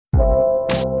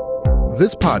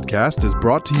This podcast is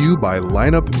brought to you by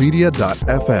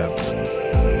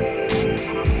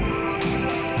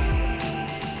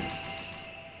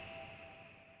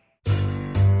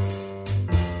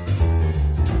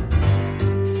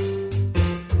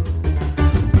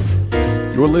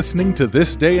You're listening to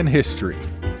This Day in History,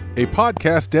 a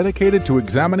podcast dedicated to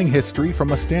examining history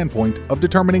from a standpoint of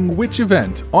determining which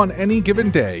event on any given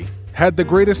day had the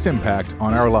greatest impact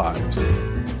on our lives.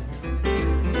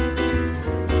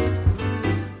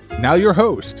 Now your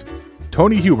host,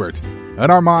 Tony Hubert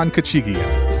and Armand Kachigian.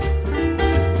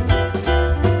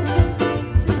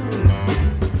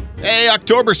 Hey,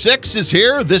 October 6th is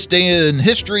here. This Day in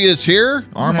History is here.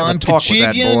 Armand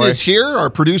Kachigian is here.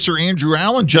 Our producer, Andrew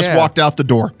Allen, just walked out the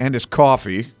door. And his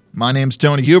coffee. My name's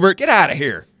Tony Hubert. Get out of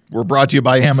here. We're brought to you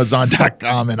by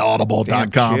Amazon.com and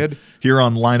Audible.com. Here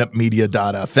on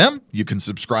lineupmedia.fm. You can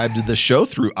subscribe to this show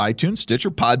through iTunes, Stitcher,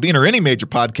 Podbean, or any major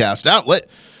podcast outlet.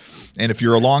 And if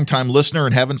you're a longtime listener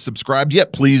and haven't subscribed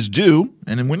yet, please do.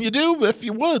 And when you do, if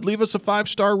you would, leave us a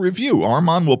 5-star review.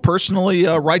 Armand will personally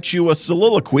write you a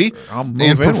soliloquy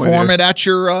and perform it at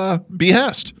your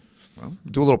behest. Well,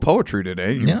 do a little poetry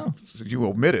today. You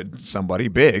omitted somebody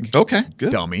big. Okay,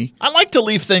 good. Dummy. I like to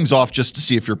leave things off just to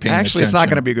see if you're paying attention. Actually, it's not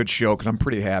going to be a good show because I'm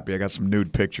pretty happy. I got some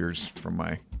nude pictures from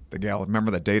the gal. Remember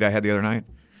that date I had the other night?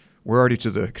 We're already to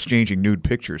the exchanging nude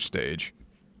pictures stage.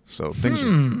 So things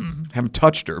haven't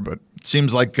touched her, but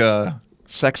seems like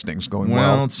sexting's going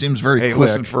well. Well, it seems very quick. Hey,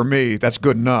 listen, for me, that's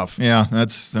good enough. Yeah,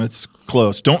 that's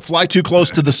close. Don't fly too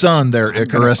close to the sun there,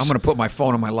 Icarus. I'm going to put my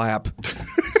phone on my lap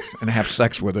and have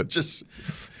sex with it. Just,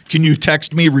 can you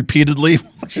text me repeatedly?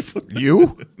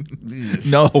 You?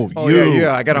 No, oh, you.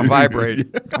 Yeah, I got on vibrate.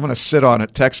 I'm going to sit on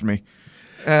it. Text me.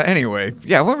 Anyway,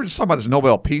 we were just talking about this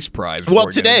Nobel Peace Prize.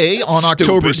 Well, today, on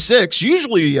October 6th,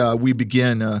 usually we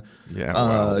begin...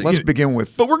 let's begin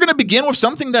with... But we're going to begin with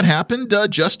something that happened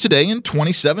just today in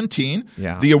 2017.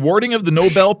 Yeah. The awarding of the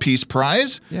Nobel Peace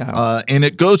Prize. Yeah. And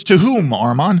it goes to whom,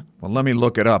 Armand? Well, let me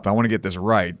look it up. I want to get this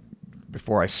right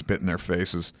before I spit in their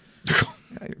faces.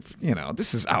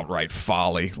 This is outright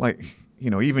folly. Like,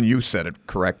 even you said it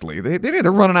correctly.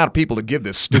 They're running out of people to give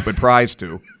this stupid prize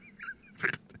to.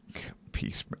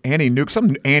 Peace,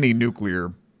 some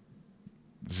anti-nuclear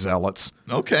zealots.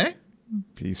 Okay.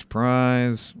 Peace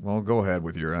Prize. Well, go ahead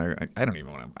with your. I don't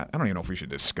even want to. I don't even know if we should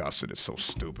discuss it. It's so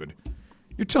stupid.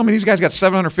 You're telling me these guys got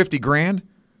 $750,000?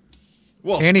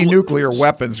 Well, anti-nuclear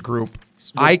weapons group.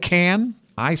 ICAN.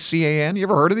 ICAN. You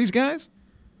ever heard of these guys?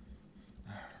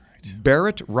 All right.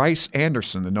 Barrett Rice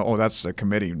Anderson. That's a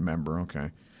committee member. Okay.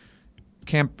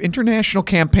 International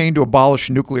campaign to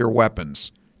abolish nuclear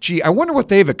weapons. Gee, I wonder what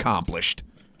they've accomplished.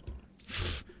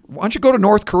 Why don't you go to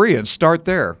North Korea and start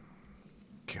there?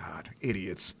 God,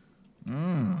 idiots.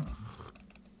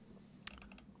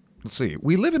 Let's see.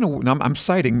 We live in I'm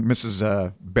citing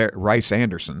Mrs. Rice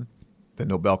Anderson, the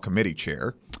Nobel Committee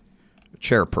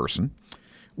chairperson.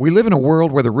 We live in a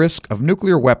world where the risk of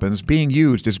nuclear weapons being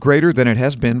used is greater than it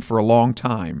has been for a long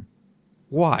time.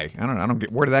 Why? I don't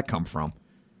get. Where did that come from?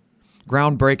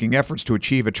 Groundbreaking efforts to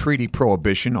achieve a treaty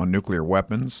prohibition on nuclear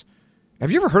weapons.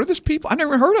 Have you ever heard of these people? I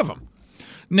never heard of them.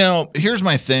 Now, here's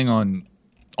my thing on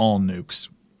all nukes.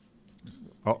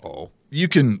 Uh-oh. You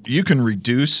can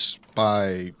reduce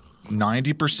by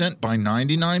 90%, by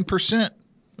 99%. It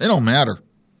don't matter.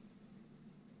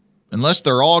 Unless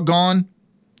they're all gone,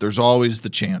 there's always the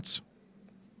chance.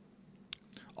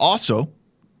 Also,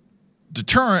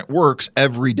 deterrent works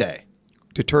every day.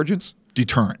 Detergents?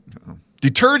 Deterrent.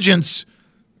 Detergents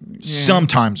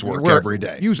sometimes work every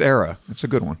day. Use Era. It's a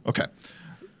good one. Okay.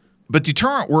 But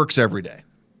deterrent works every day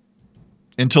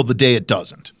until the day it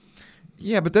doesn't.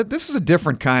 Yeah, but this is a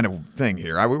different kind of thing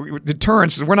here.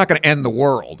 Deterrence, we're not going to end the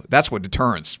world. That's what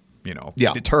deterrence,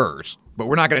 deters. But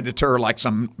we're not going to deter like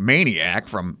some maniac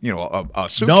from, a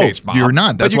suitcase bomb. No, you're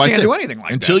not. That's why I can't said, do anything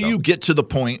like until that. You get to the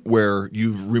point where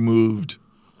you've removed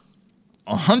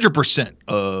 100%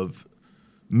 of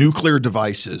nuclear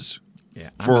devices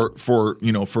for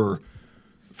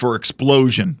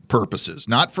explosion purposes,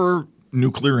 not for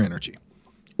nuclear energy,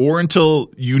 or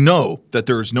until you know that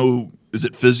there's no, is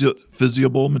it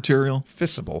fissible material?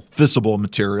 Fissible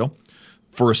material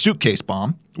for a suitcase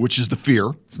bomb, which is the fear.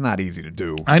 It's not easy to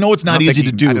do. I know it's not easy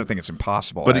to do. I don't think it's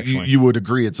impossible, but you would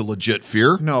agree it's a legit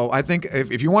fear? No, I think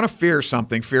if you want to fear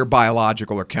something, fear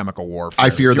biological or chemical warfare.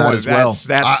 I fear that as well.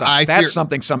 That's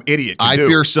something some idiot can do. I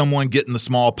fear someone getting the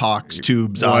smallpox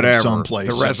tubes out of someplace.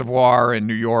 The reservoir in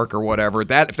New York or whatever.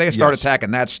 That if they start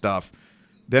attacking that stuff,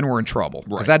 then we're in trouble.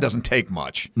 Because that doesn't take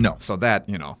much. No. So that's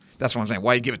what I'm saying.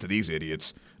 Why you give it to these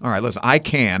idiots? All right, listen,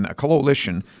 ICAN, a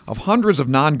coalition of hundreds of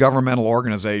non-governmental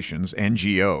organizations,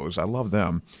 NGOs, I love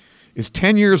them, is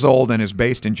 10 years old and is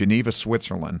based in Geneva,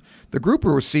 Switzerland. The group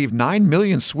will receive 9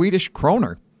 million Swedish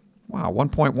kroner. Wow,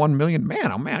 1.1 million.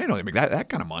 Man, oh man, I didn't know they make that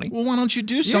kind of money. Well, why don't you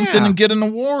do something and get an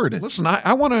award? Listen,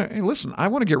 I want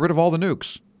to get rid of all the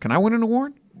nukes. Can I win an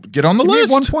award? Get on the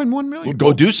list. 1.1 million. Well,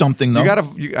 go do something, though.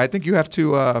 I think you have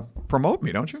to promote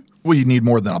me, don't you? Well, you need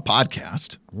more than a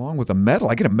podcast. Along with a medal.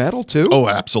 I get a medal, too? Oh,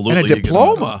 absolutely. And a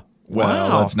diploma.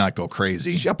 Well, let's not go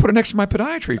crazy. I'll put it next to my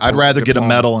podiatry. I'd rather get a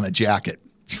medal and a jacket.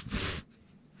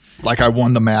 Like I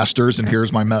won the Masters, and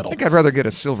here's my medal. I think I'd rather get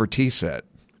a silver tea set.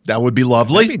 That would be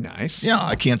lovely. That'd be nice. Yeah,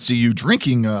 I can't see you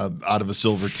drinking out of a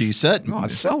silver tea set. No,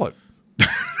 I'd sell it.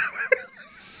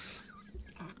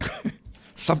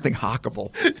 Something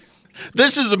hockable.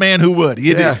 This is a man who would.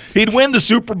 He'd win the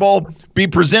Super Bowl, be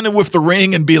presented with the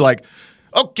ring, and be like,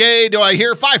 okay, do I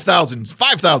hear 5,000,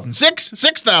 5,000,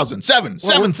 6,000,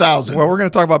 7,000? Well, we're going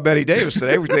to talk about Betty Davis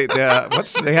today.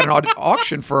 They had an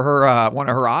auction for her one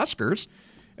of her Oscars,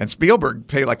 and Spielberg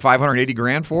paid like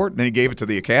 $580,000 for it, and then he gave it to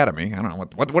the Academy. I don't know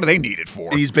what do they need it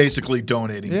for. He's basically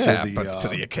donating to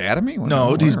the Academy.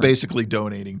 He's basically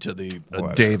donating to the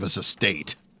Davis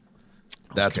estate.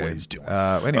 That's what he's doing.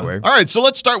 Anyway. All right, so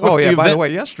let's start with by the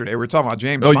way, yesterday we were talking about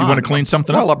James Bond. Oh, you want to clean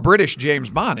something up? Well, a British James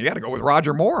Bond. You got to go with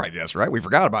Roger Moore, I guess, right? We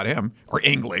forgot about him. Or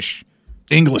English.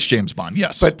 English James Bond,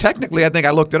 yes. But technically, I think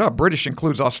I looked it up. British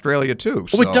includes Australia, too.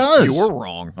 So it does? You were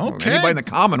wrong. Okay. Anybody in the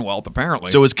Commonwealth, apparently.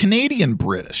 So is Canadian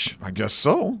British? I guess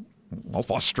so. Well,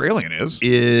 if Australian is.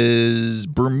 Is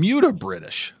Bermuda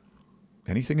British?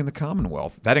 Anything in the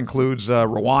Commonwealth. That includes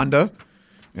Rwanda.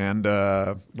 And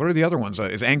what are the other ones?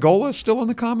 Is Angola still in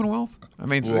the Commonwealth? I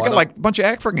mean, they got like a bunch of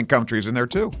African countries in there,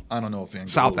 too. I don't know if Angola...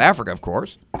 South Africa, of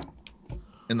course.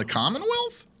 In the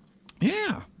Commonwealth?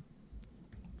 Yeah.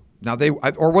 Now,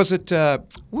 or was it... who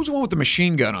was the one with the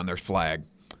machine gun on their flag?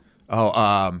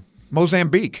 Oh,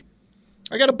 Mozambique.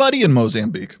 I got a buddy in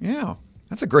Mozambique. Yeah.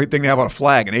 That's a great thing to have on a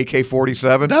flag, an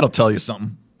AK-47. That'll tell you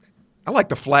something. I like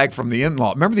the flag from the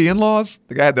in-law. Remember the in-laws?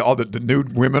 The guy had all the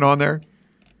nude women on there?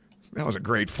 That was a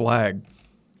great flag.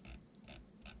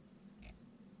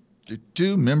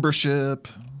 Do membership.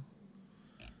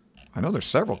 I know there's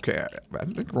several. I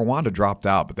think Rwanda dropped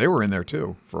out, but they were in there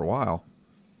too for a while.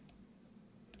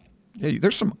 Yeah,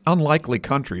 there's some unlikely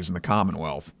countries in the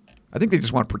Commonwealth. I think they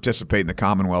just want to participate in the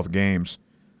Commonwealth Games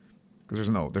because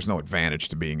there's no advantage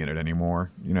to being in it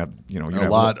anymore. A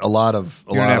lot of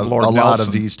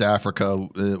East Africa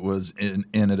was in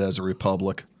it as a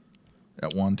republic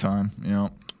at one time. Yeah.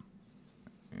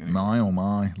 My oh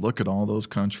my! Look at all those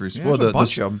countries. Yeah, well,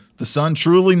 the sun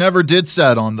truly never did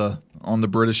set on the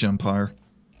British Empire.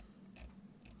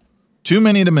 Too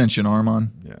many to mention, Armand.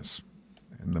 Yes,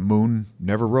 and the moon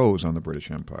never rose on the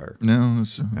British Empire. No,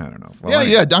 I don't know. Well,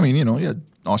 yeah. I mean, you had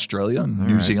Australia and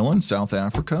New Zealand, South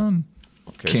Africa, and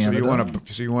Canada.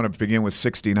 So you want to begin with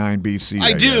 69 BC?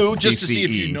 I do, guess. just BCE. to see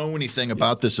if you know anything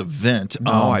about this event.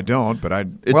 No, I don't. But I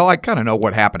kind of know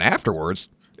what happened afterwards.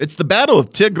 It's the Battle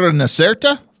of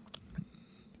Tigran-Neserta.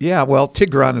 Yeah, well,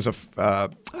 Tigran is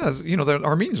the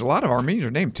Armenians. A lot of Armenians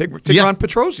are named Tigran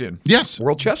Petrosian. Yes,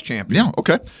 world chess champion. Yeah,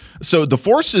 okay. So the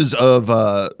forces of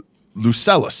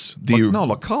Lucullus,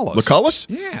 Lucullus,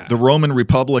 yeah, the Roman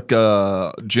Republic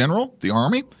general, the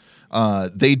army,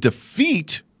 they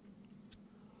defeat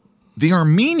the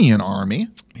Armenian army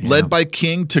led by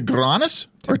King Tigranes.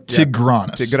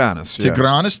 Tigranes.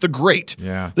 Tigranes the Great.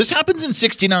 Yeah. This happens in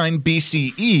 69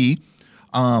 BCE.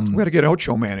 We got to get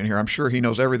Ocho Man in here. I'm sure he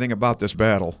knows everything about this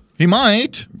battle. He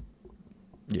might.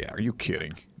 Yeah, are you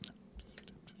kidding?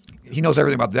 He knows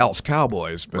everything about the Dallas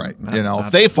Cowboys, but right?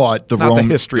 If they fought the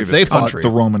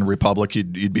Roman Republic,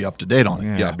 he'd be up to date on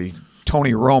it. Yeah, it'd be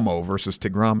Tony Romo versus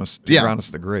Tigranes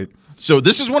the Great. So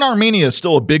this is when Armenia is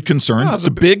still a big concern. It's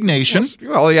a big nation.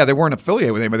 Well, yeah, they weren't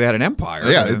affiliated with anybody. They had an empire.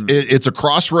 Yeah, it's a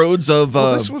crossroads of.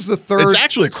 This was the third. It's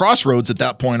actually a crossroads at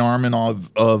that point, Armin,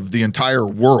 of the entire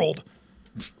world.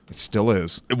 It still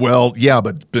is. Well, yeah,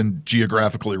 but been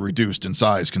geographically reduced in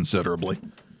size considerably.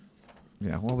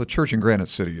 Yeah, well, the church in Granite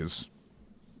City is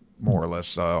more or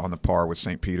less on the par with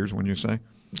St. Peter's, wouldn't you say?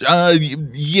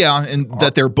 Yeah, and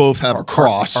that they both have a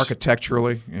cross.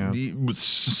 Architecturally, yeah.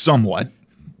 Somewhat.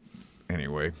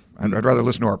 Anyway, I'd rather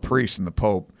listen to our priest than the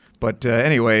Pope. But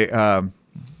anyway,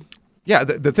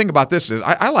 the thing about this is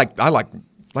I like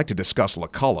to discuss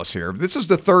Lucullus here. This is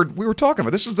the third we were talking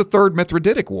about. This is the third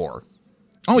Mithridatic War.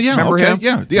 Oh, yeah. Remember him?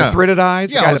 Yeah.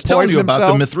 Mithridates? Yeah, I was telling you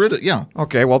about the Mithridates. Yeah.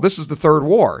 Okay, well, this is the third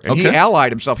war. And he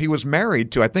allied himself. He was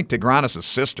married to, I think, Tigranes'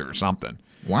 sister or something.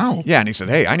 Wow. Yeah, and he said,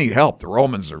 hey, I need help. The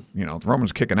Romans are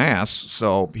kicking ass.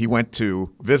 So he went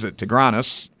to visit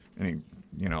Tigranes, and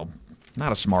he,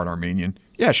 not a smart Armenian.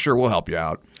 Yeah, sure, we'll help you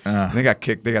out. And they got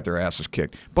kicked. They got their asses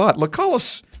kicked. But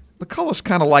Lucullus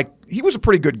kind of like, he was a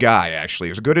pretty good guy, actually.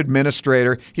 He was a good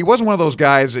administrator. He wasn't one of those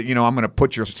guys that, I'm going to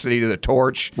put your city to the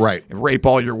torch, right, and rape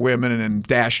all your women and then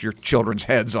dash your children's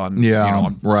heads on,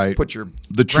 right. Put your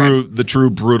the true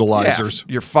brutalizers.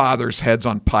 Your father's heads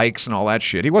on pikes and all that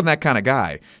shit. He wasn't that kind of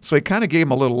guy. So he kind of gave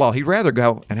him a little lull. He'd rather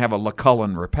go and have a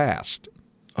Lucullan repast.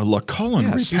 A Lucullan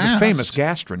repast? He's a famous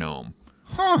gastronome.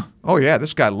 Huh. Oh, yeah,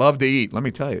 this guy loved to eat, let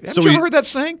me tell you. Haven't you ever heard that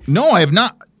saying? No, I have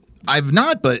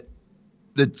not. But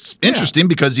it's interesting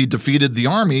because he defeated the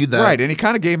army that right, and he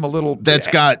kind of gave him a little.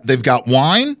 They've got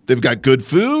wine, they've got good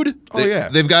food.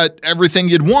 They've got everything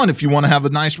you'd want if you want to have a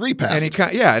nice repast.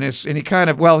 And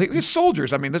his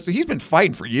soldiers. I mean, he's been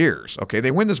fighting for years. Okay,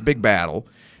 they win this big battle,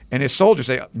 and his soldiers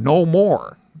say, "No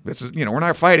more. This is we're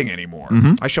not fighting anymore.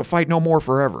 I shall fight no more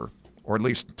forever, or at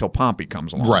least until Pompey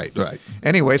comes along." Right.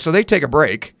 Anyway, so they take a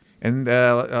break. And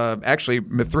actually,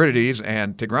 Mithridates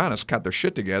and Tigranes got their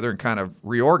shit together and kind of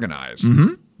reorganized.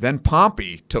 Then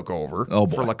Pompey took over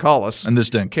for Lucullus. And this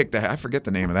thing kicked I forget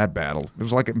the name of that battle. It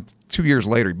was like 2 years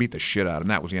later, he beat the shit out of him.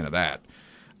 That was the end of that.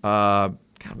 God,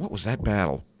 what was that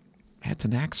battle?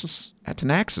 Atanaxis,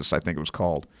 I think it was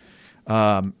called.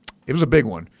 It was a big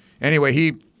one. Anyway,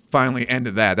 he finally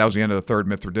ended that. That was the end of the Third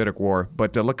Mithridatic War.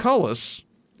 But Lucullus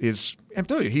I'm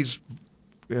telling you, he's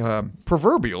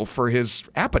proverbial for his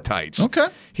appetites. Okay.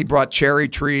 He brought cherry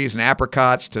trees and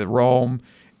apricots to Rome,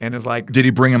 and is like. Did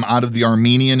he bring them out of the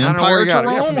Armenian Empire to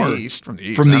Rome? From the east. From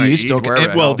the east.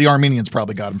 Okay. Well, the Armenians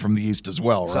probably got them from the east as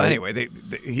well, right? So anyway,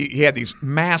 he had these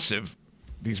massive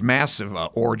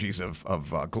orgies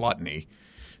of gluttony.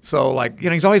 So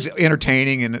he's always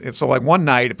entertaining, and so one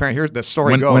night, apparently, here the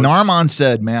story goes. When Armand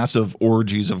said massive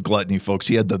orgies of gluttony, folks,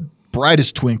 he had the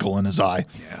brightest twinkle in his eye.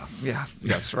 Yeah,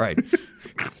 that's right.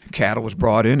 Cattle was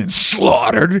brought in and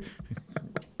slaughtered.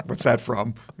 What's that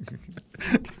from?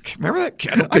 Remember that?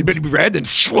 Cattle could be bred and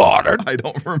slaughtered. I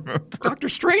don't remember. Dr.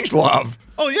 Strangelove.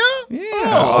 Oh, yeah? Yeah.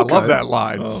 Oh, okay. I love that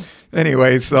line. Oh.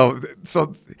 Anyway, so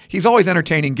he's always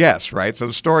entertaining guests, right? So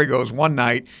the story goes, one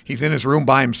night he's in his room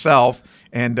by himself,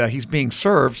 and he's being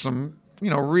served some,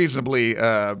 reasonably,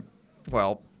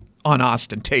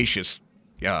 unostentatious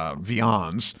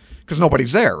viands, because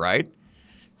nobody's there, right?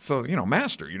 So,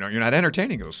 master, you're not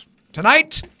entertaining. He goes,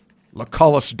 tonight,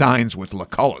 Lucullus dines with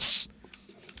Lucullus.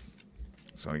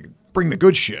 So you bring the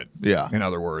good shit. Yeah. In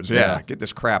other words, get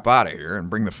this crap out of here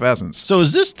and bring the pheasants. So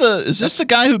is this the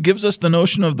guy who gives us the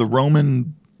notion of the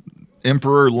Roman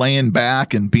emperor laying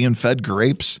back and being fed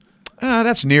grapes?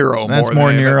 That's Nero. That's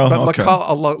more Nero. But okay.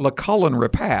 Lucullan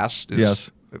repast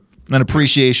is an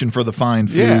appreciation for the fine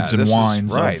foods and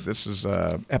wines. Right. This is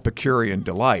Epicurean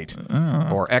delight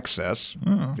or excess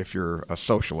if you're a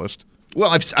socialist. Well,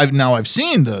 I've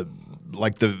seen the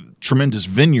tremendous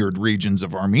vineyard regions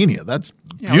of Armenia. That's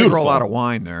beautiful. They grow a lot of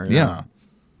wine there. Yeah.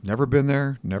 Never been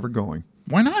there, never going.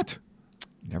 Why not?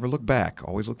 Never look back,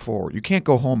 always look forward. You can't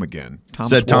go home again.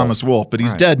 Thomas Wolfe, but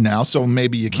he's dead now, so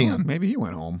maybe you can. Well, maybe he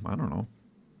went home. I don't know.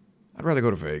 I'd rather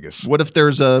go to Vegas. What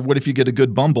if you get a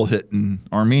good bumble hit in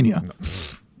Armenia?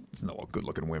 There's no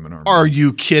good-looking women. Are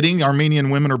you kidding? Armenian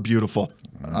women are beautiful.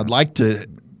 I'd like to.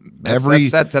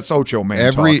 That's Ocho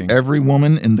man talking. Every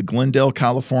woman in the Glendale,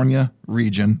 California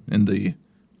region, in the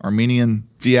Armenian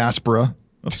diaspora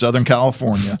of Southern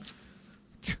California,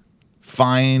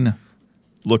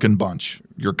 fine-looking bunch.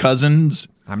 Your cousins.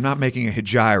 I'm not making a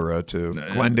hijira to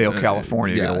Glendale,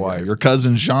 California to get a wife. Your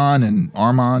cousins Jean and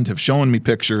Armand have shown me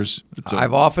pictures.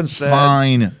 I've often said,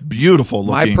 fine,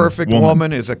 beautiful-looking my perfect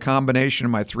woman is a combination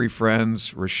of my three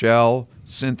friends, Rochelle,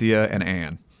 Cynthia, and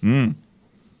Anne.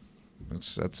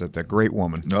 That's a great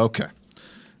woman. Okay.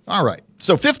 All right.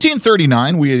 So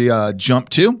 1539, we jump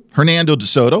to Hernando de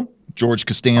Soto, George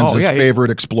Costanza's favorite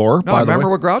explorer. No, remember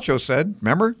what Groucho said?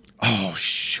 Remember? Oh,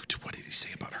 shoot. What did he say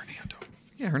about Hernando?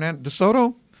 Yeah, Hernando de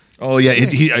Soto. Oh, yeah.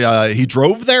 He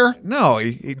drove there? No,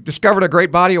 he discovered a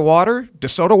great body of water. De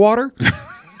Soto water? De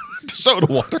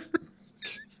Soto water.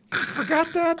 You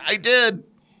forgot that? I did.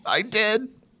 I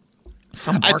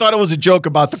thought it was a joke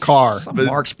about the car. Some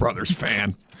Marx Brothers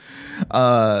fan.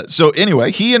 So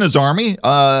anyway, he and his army,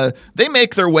 they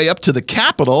make their way up to the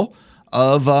capital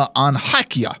of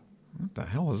Anhakia. What the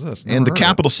hell is this? And the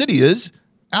capital city is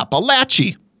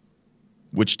Appalachia,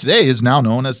 which today is now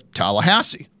known as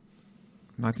Tallahassee.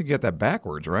 I think you got that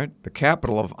backwards, right? The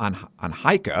capital of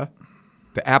Anhaika,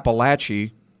 the Appalachia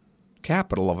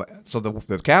capital of, so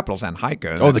the capital's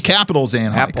Anhaika. Oh, the capital's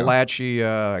Anhaika.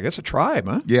 Appalachia, I guess a tribe,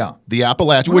 huh? Yeah, the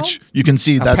Appalachia, which you can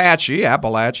see that's Apache,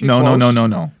 Appalachia. No.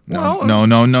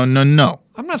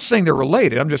 I'm not saying they're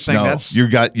related. I'm just saying that's you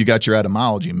got your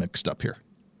etymology mixed up here.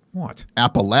 What?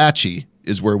 Appalachia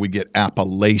is where we get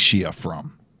Appalachia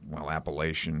from. Well,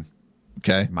 Appalachian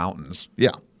Okay. mountains.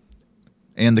 Yeah.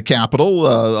 And the capital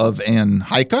of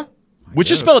Anhaica, which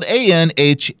is spelled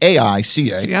Anhaica.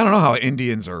 See, I don't know how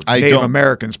Indians or I Native don't-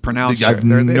 Americans pronounce I have it.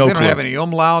 no They don't clue. have any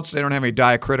umlauts. They don't have any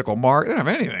diacritical mark. They don't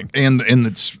have anything. And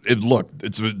it's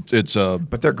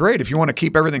But they're great. If you want to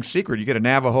keep everything secret, you get a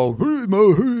Navajo.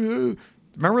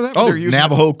 Remember that? oh, They were using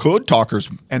Navajo code talkers.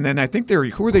 And then I think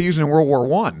who were they using in World War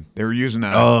One? They were using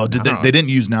They didn't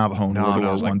use Navajo in World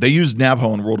War One. They used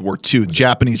Navajo in World War II. The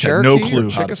Japanese had no Cherokee or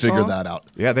clue how to Chickasaw? figure that out.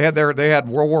 Yeah, they had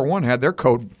World War One had their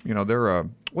code. Their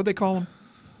what'd they call them?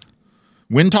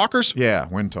 Wind talkers? Yeah,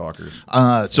 wind talkers.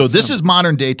 So this is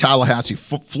modern day Tallahassee,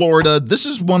 Florida. This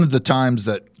is one of the times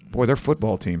that, Boy, their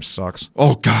football team sucks.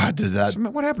 oh God,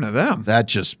 What happened to them? that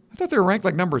just I thought they were ranked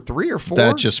like number 3 or 4.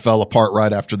 that just fell apart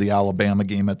right after the Alabama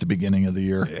game at the beginning of the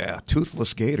year. Yeah,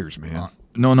 toothless gators, man.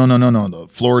 No. The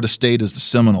Florida State is the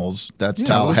Seminoles. That's Yeah,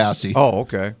 Tallahassee. Oh,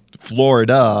 okay.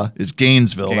 Florida is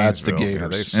Gainesville. That's the Gainesville. Yeah,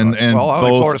 they Gators. suck. and Well, I don't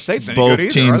think both, Florida State's any both good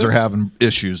either, teams are are they? having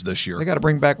issues this year. They got to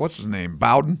bring back what's his name?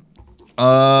 Bowden,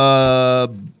 Uh,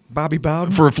 Bobby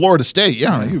Bowden. for Florida State,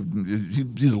 yeah,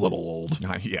 he's a little old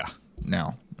Yeah.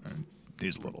 now.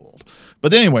 He's a little old.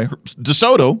 But anyway,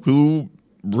 DeSoto, who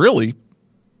really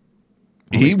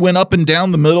he went up and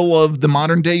down the middle of the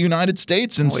modern day United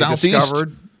States and Well, he southeast.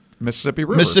 discovered Mississippi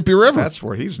River. Mississippi River. That's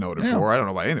what he's noted Yeah. for. I don't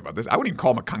know about anything about this. I wouldn't even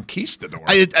call him a conquistador.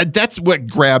 That's what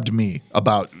grabbed me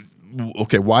about.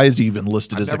 Okay, why is he even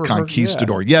listed I've as a never heard-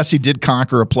 conquistador? Yes, he did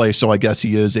conquer a place, so I guess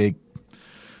he is a.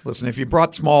 Listen, if you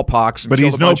brought smallpox, and But killed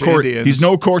he's a no bunch of Indians, he's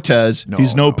no Cortez.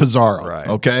 He's no Pizarro. Right,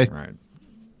 okay, right.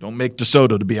 don't make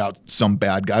DeSoto to be out some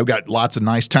bad guy. I've got lots of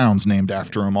nice towns named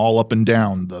after him all up and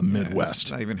down the Midwest.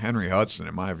 Not even Henry Hudson,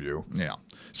 in my view. Yeah.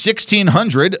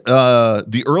 1600,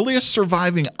 the earliest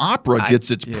surviving opera gets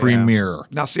its Yeah. premiere.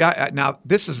 Now, see, now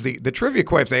this is the trivia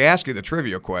question. If they ask you the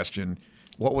trivia question,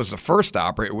 what was the first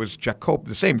opera? It was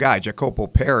the same guy, Jacopo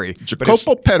Peri. But it's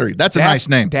Jacopo Peri. That's a nice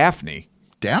name. Daphne.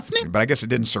 Daphne? But I guess it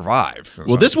didn't survive.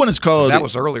 Well, this one is called... That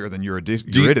was earlier than Eurydice.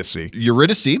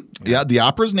 Eurydice. Yeah, the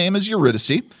opera's name is Eurydice.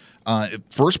 It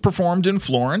first performed in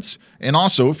Florence. And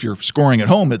also, if you're scoring at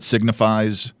home, it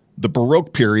signifies the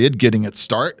Baroque period getting its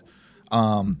start.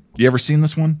 You ever seen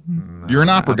this one? You're an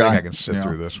opera guy. I think I can sit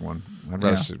through this one. I'd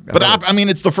rather sit, But I mean,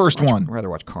 it's the first one. I'd rather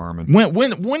watch Carmen.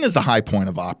 When is the high point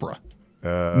of opera?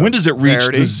 When does it reach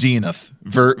Verdi. the zenith?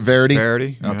 Verdi?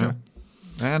 Verdi. Okay.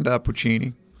 Yeah. And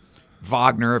Puccini.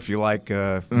 Wagner, if you like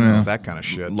that kind of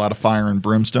shit. A lot of fire and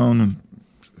brimstone.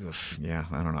 Yeah,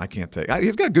 I don't know. I can't take.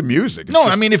 He's got good music. It's No,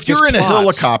 just- I mean, if just you're in a plots.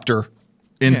 helicopter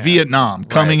in Vietnam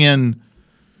coming in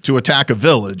to attack a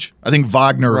village, I think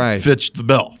Wagner fits the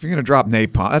bill. If you're gonna drop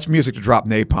napalm, that's music to drop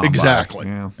napalm. Exactly.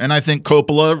 By. Yeah. And I think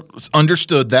Coppola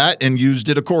understood that and used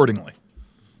it accordingly.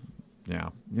 Yeah.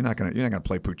 You're not gonna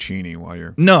play Puccini while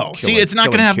you're No. See, it's not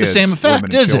going to have the same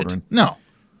effect, is it? No.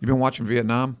 You've been watching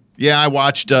Vietnam? Yeah, I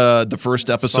watched the first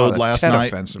episode the last Tet night.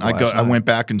 offensive I last night. went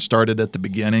back and started at the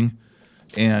beginning.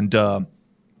 And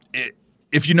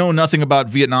if you know nothing about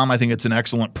Vietnam, I think it's an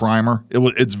excellent primer.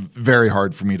 It's very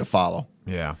hard for me to follow.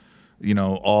 Yeah. You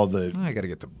know, all the I got to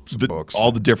get some books.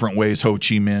 all the different ways Ho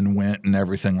Chi Minh went and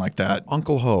everything like that.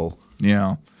 Uncle Ho.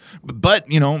 Yeah. But,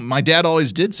 you know, my dad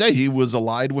always did say he was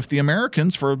allied with the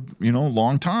Americans for, a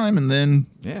long time. And then,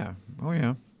 Yeah. Oh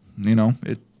yeah.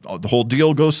 The whole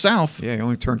deal goes south. Yeah. He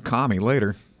only turned commie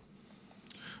later.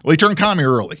 Well, he turned commie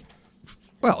early.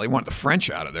 Well, he wanted the French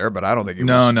out of there, but I don't think he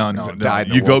No. died.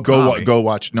 in You the go war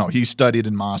watch. No, he studied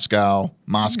in Moscow. He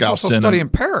Moscow also sent studied him. in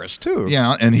Paris too.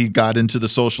 Yeah, and he got into the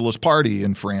Socialist Party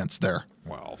in France there.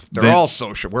 Well, they're all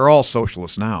social. We're all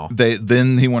socialists now.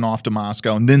 Then he went off to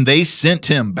Moscow, and then they sent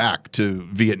him back to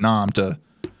Vietnam to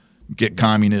get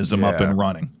communism up and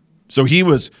running. So he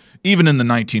was, even in the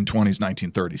 1920s,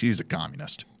 1930s, he's a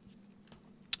communist.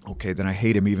 Okay, then I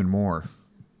hate him even more.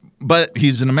 But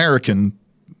he's an American,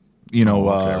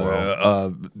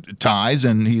 ties,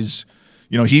 and he's,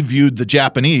 he viewed the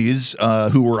Japanese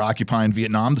who were occupying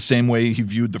Vietnam the same way he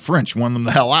viewed the French, wanted them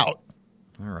the hell out.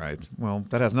 All right. Well,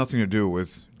 that has nothing to do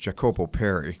with Jacopo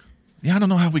Peri. Yeah, I don't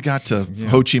know how we got to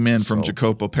Ho Chi Minh from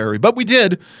Jacopo Peri, but we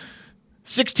did.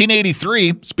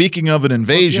 1683, speaking of an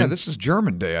invasion. Yeah, this is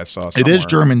German Day, I saw somewhere. It is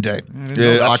German Day.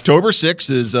 That. October 6th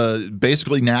is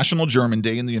basically National German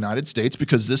Day in the United States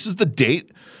because this is the date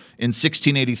in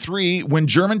 1683 when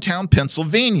Germantown,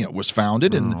 Pennsylvania was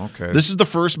founded. And this is the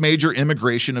first major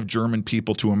immigration of German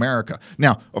people to America.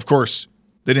 Now, of course,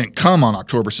 they didn't come on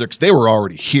October 6th. They were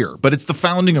already here. But it's the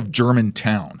founding of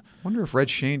Germantown. I wonder if Red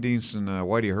Schoendienst and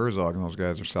Whitey Herzog and those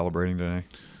guys are celebrating today.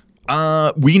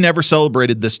 We never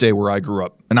celebrated this day where I grew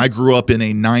up, and I grew up in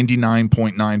a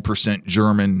 99.9%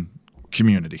 German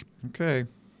community. Okay.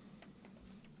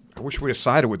 I wish we had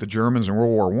sided with the Germans in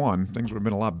World War I. Things would have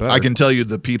been a lot better. I can tell you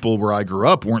the people where I grew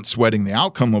up weren't sweating the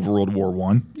outcome of World War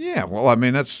I. Yeah, well, I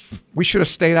mean, we should have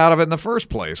stayed out of it in the first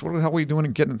place. What the hell were we doing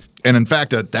in getting... And in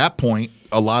fact, at that point,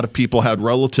 a lot of people had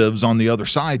relatives on the other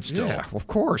side still. Yeah, of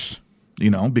course.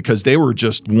 Because they were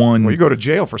just one... Well, you go to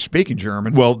jail for speaking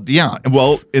German. Well, yeah.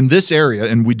 Well, in this area,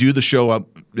 and we do the show up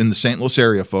in the St. Louis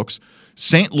area, folks,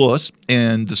 St. Louis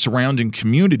and the surrounding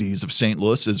communities of St.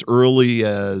 Louis as early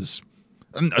as...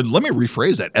 let me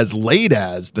rephrase that. As late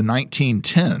as the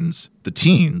 1910s, the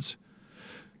teens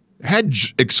had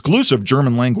exclusive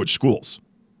German language schools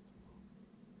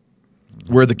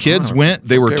where the kids went.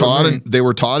 They were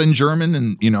taught in German,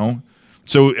 and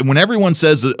So when everyone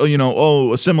says that,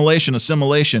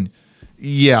 assimilation,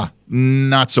 yeah,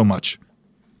 not so much.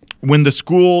 When the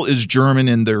school is German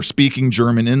and they're speaking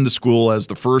German in the school as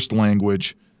the first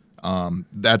language,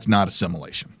 that's not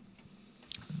assimilation.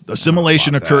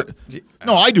 Assimilation occurred.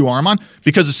 No, I do, Armand,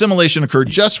 because assimilation occurred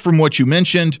just from what you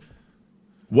mentioned.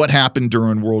 What happened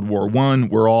during World War I,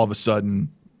 where all of a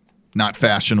sudden, not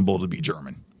fashionable to be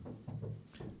German.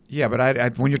 Yeah,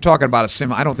 but when you're talking about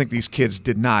assimilation, I don't think these kids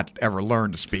did not ever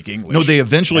learn to speak English. No, they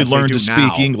eventually learned to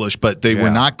speak English, but they were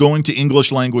not going to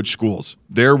English language schools.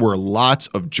 There were lots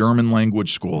of German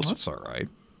language schools. Well, that's all right.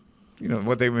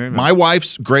 What they mean. My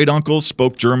wife's great uncles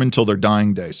spoke German till their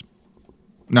dying days.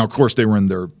 Now, of course, they were in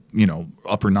their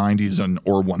upper 90s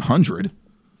or 100,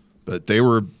 but they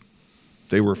were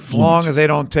fluent. As long as they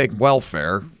don't take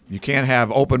welfare. You can't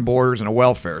have open borders in a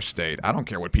welfare state. I don't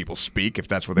care what people speak if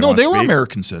that's what they want to speak. No, they were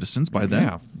American citizens by then.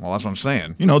 Yeah, well, that's what I'm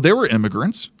saying. They were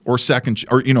immigrants or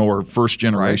or first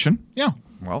generation. Right. Yeah.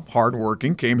 Well,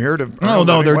 hardworking, came here to... No,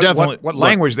 they're definitely... What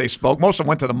language they spoke. Most of them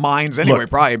went to the mines anyway,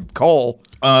 probably coal.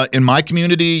 In my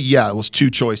community, it was two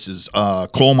choices.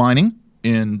 Coal mining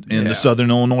in the southern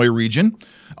Illinois region.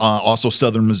 Also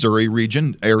southern Missouri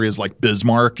region, areas like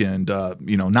Bismarck and,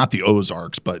 not the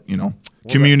Ozarks, but,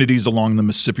 communities along the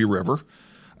Mississippi River.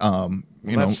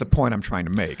 That's the point I'm trying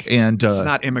to make. And it's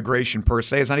not immigration per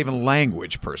se. It's not even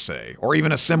language per se, or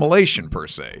even assimilation per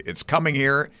se. It's coming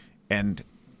here and,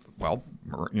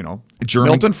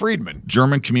 Milton Friedman.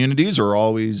 German communities are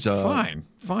always... fine.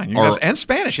 And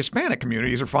Hispanic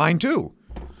communities are fine too.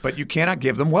 But you cannot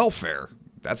give them welfare.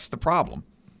 That's the problem.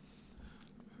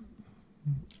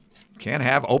 Can't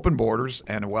have open borders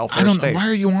and a welfare state. I don't know. Why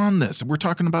are you on this? We're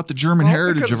talking about the German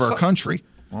heritage of our country,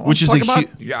 which is I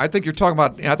think you're talking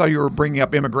about. I thought you were bringing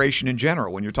up immigration in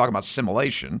general when you're talking about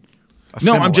assimilation.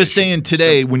 No, I'm just saying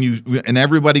today and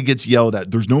everybody gets yelled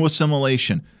at. There's no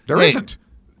assimilation. There isn't.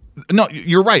 No,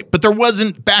 you're right, but there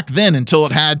wasn't back then until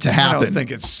it had to happen. I don't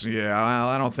think it's. Yeah,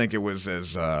 I don't think it was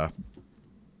as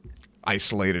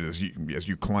isolated as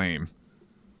you claim.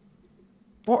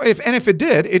 Well, if it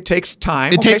did, it takes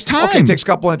time. It takes time. Okay, it takes a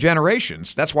couple of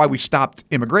generations. That's why we stopped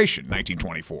immigration in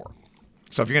 1924.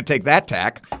 So if you're going to take that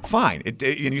tack, fine. And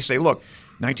you say, look,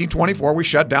 1924, we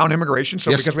shut down immigration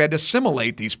because we had to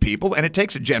assimilate these people, and it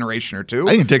takes a generation or two.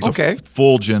 I think it takes a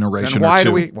full generation then why or two.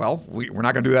 Do we? Well, we're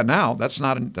not going to do that now. That's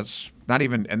not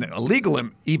even and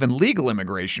legal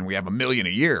immigration. We have 1 million a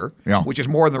year, which is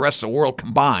more than the rest of the world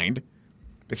combined.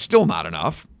 It's still not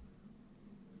enough.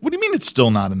 What do you mean it's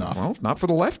still not enough? Well, not for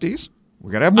the lefties.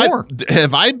 We got to have more.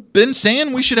 Have I been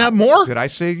saying we should have more? Did I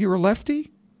say you were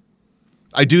lefty?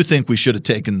 I do think we should have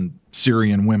taken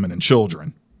Syrian women and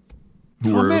children.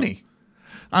 How many?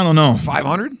 I don't know.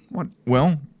 500? What?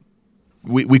 Well,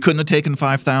 we couldn't have taken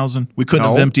 5,000. We couldn't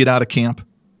have emptied out a camp.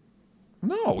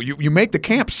 No, you make the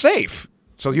camp safe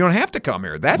so you don't have to come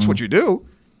here. That's what you do.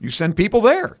 You send people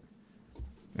there.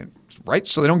 Right?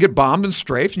 So they don't get bombed and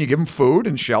strafed, and you give them food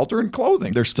and shelter and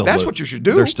clothing. That's what you should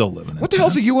do. They're still living in What the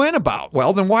hell's the UN about?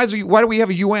 Well, then why do we have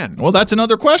a UN? Well, that's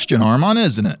another question, Armand,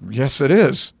 isn't it? Yes, it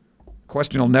is.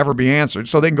 Question will never be answered.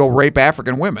 So they can go rape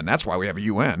African women. That's why we have a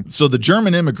UN. So the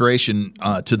German immigration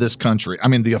to this country, I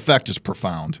mean, the effect is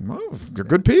profound. Well, they're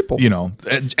good people.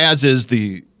 As is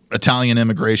the Italian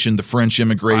immigration, the French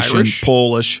immigration, Irish.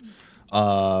 Polish,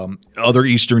 other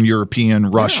Eastern European,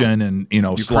 Russian, and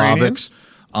Slavics.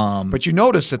 But you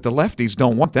notice that the lefties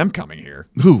don't want them coming here.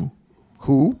 Who?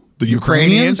 The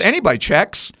Ukrainians? Anybody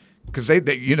checks because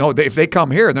if they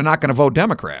come here, they're not going to vote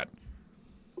Democrat.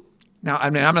 Now,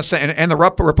 I mean, I'm not saying, and the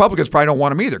Republicans probably don't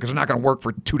want them either because they're not going to work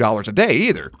for $2 a day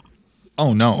either.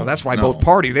 Oh no! So that's why both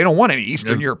parties they don't want any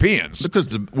Eastern Europeans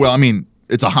because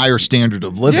it's a higher standard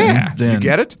of living. Yeah, you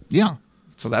get it? Yeah.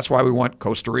 So that's why we want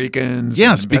Costa Ricans.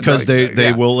 Yes, because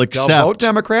they will accept. They'll vote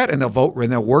Democrat and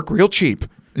they'll work real cheap.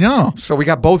 Yeah. So we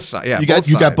got both sides. Yeah,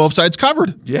 You got both sides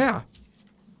covered. Yeah.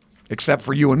 Except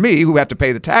for you and me, who have to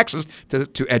pay the taxes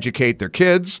to educate their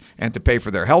kids and to pay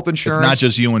for their health insurance. It's not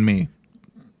just you and me.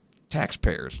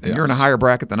 Taxpayers. And Yes. you're in a higher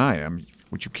bracket than I am,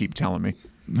 which you keep telling me.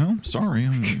 No, sorry.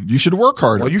 You should work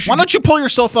harder. Well, you should- Why don't you pull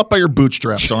yourself up by your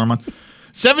bootstraps, Armand?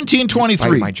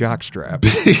 1723. My jock strap.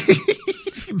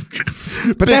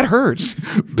 But that hurts.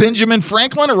 Benjamin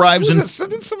Franklin arrives in.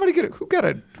 Didn't somebody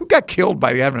who got killed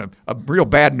by having a real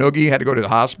bad noogie, had to go to the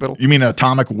hospital? You mean an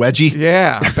atomic wedgie?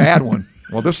 Yeah, a bad one.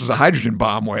 Well, this is a hydrogen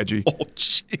bomb wedgie. Oh,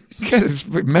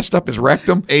 jeez. It messed up his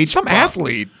rectum. Some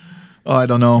athlete. Oh, I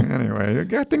don't know. Anyway,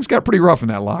 things got pretty rough in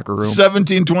that locker room.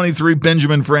 1723,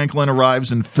 Benjamin Franklin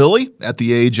arrives in Philly at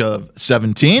the age of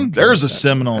 17. There's a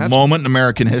seminal moment in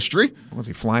American history. Was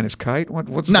he flying his kite?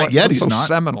 What's He's so not.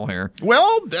 seminal here?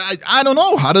 Well, I don't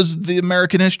know. How does the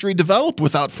American history develop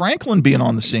without Franklin being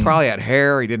on the scene? Probably had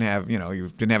hair. He didn't have, he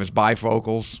didn't have his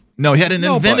bifocals. No, he hadn't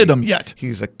invented them yet.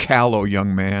 He's a callow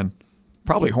young man.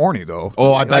 Probably horny though.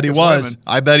 Oh, I bet he was. Women.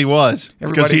 I bet he was.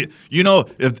 Because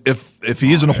if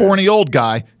he's a horny old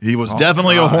guy, he was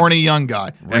definitely a horny young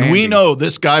guy. Randy. And we know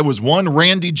this guy was one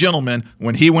randy gentleman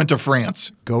when he went to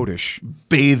France, Goatish.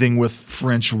 bathing with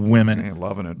French women. Ain't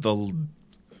loving it. Well,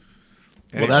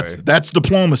 Anyway. that's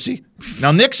diplomacy.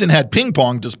 Now Nixon had ping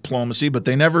pong diplomacy, but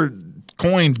they never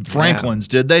coined Franklin's,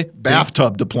 did they?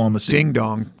 Bathtub diplomacy. Ding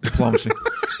dong diplomacy.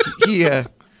 he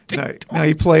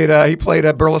played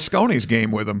Berlusconi's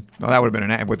game with him. No, that would have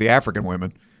been with the African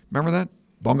women. Remember that?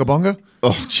 Bunga bunga?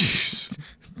 Oh, jeez.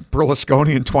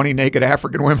 Berlusconi and 20 naked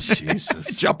African women.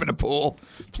 Jesus. Jump in a pool,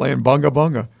 playing bunga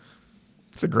bunga.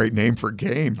 It's a great name for a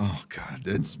game. Oh, God.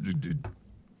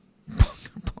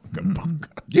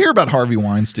 You hear about Harvey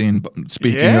Weinstein?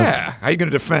 Speaking of, How are you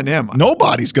going to defend him?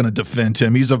 nobody's going to defend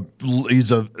him. He's a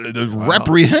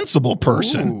reprehensible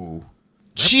person. Ooh.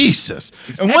 Jesus.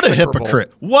 And what a execrable.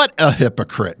 hypocrite. What a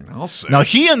hypocrite. I'll say. Now,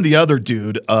 he and the other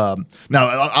dude, now,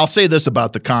 I'll say this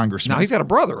about the congressman. Now he's got a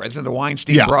brother, right? Isn't it the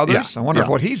Weinstein brothers? yeah, I wonder yeah.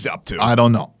 what he's up to. I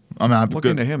don't know. I'm Look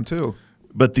into him too.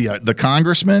 But the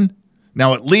congressman,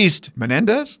 now at least,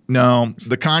 Menendez? no,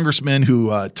 the congressman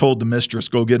who told the mistress,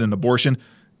 go get an abortion,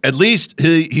 at least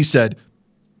he said,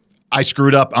 I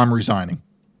screwed up, I'm resigning.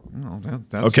 Oh,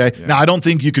 that's, Okay. yeah. Now, I don't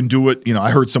think you can do it.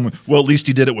 I heard someone, well, at least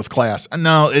he did it with class.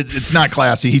 No, it's not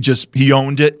classy. He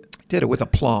owned it. Did it with a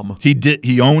plum.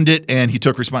 He owned it and he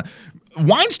took responsibility.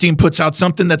 Weinstein puts out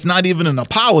something that's not even an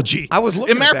apology. I was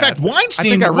looking As a matter at of fact, that. Weinstein, I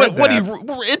think I read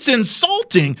it's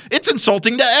insulting. It's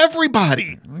insulting to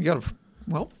everybody. You got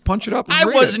to, punch it up. And I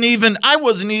read wasn't it. even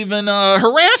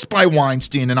harassed by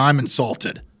Weinstein, and I'm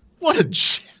insulted. What a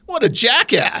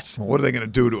jackass. Well, what are they going to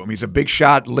do to him? He's a big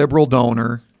shot liberal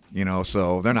donor,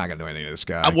 so they're not going to do anything to this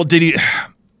guy. Well, did he?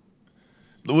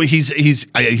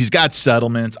 He's got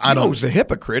settlements. I don't. Who's the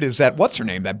hypocrite is that what's her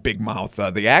name? That big mouth,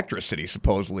 the actress that he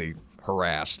supposedly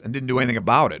harassed and didn't do anything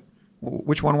about it.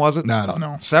 Which one was it? No, I don't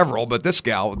know. Several, but this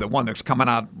gal, the one that's coming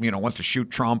out, wants to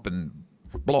shoot Trump and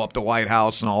blow up the White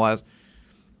House and all that.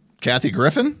 Kathy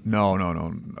Griffin? No.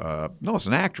 No, it's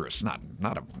an actress, not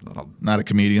Not a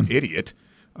comedian. idiot.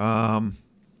 Who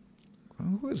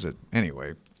is it?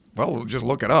 Anyway, well, just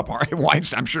look it up. All right,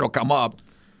 Weinstein, I'm sure it'll come up.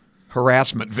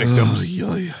 Harassment victims.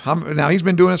 Now he's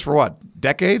been doing this for what?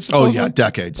 Decades? Oh supposedly? yeah,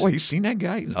 decades. Boy, you seen that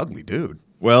guy? He's an ugly dude.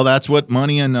 Well, that's what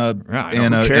money and I know,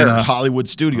 in who a cares? Hollywood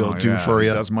studio do for He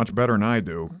you. does much better than I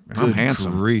do. I'm Good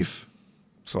handsome, grief.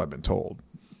 so I've been told.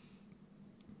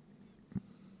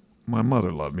 My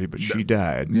mother loved me, but she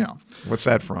died. Yeah. What's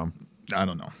that from? I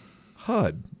don't know.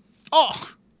 HUD.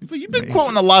 Oh, you've been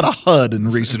quoting a lot of HUD in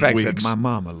recent In fact, weeks. said, my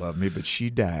mama loved me, but she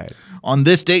died. On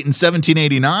this date in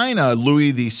 1789,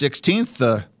 Louis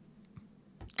XVI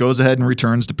goes ahead and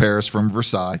returns to Paris from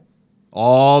Versailles.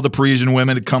 All the Parisian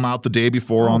women had come out the day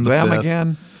before on the them 5th.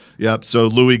 again? Yep. So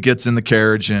Louis gets in the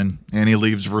carriage and he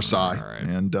leaves Versailles, All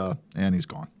right. and he's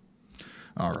gone.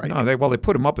 All right. No, they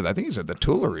put him up at, I think he's at the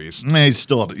Tuileries. He's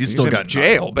still He's got in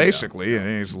jail, nothing. basically,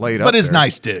 and he's laid up But his there.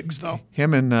 nice digs, though.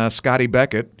 Him and Scotty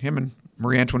Beckett, him and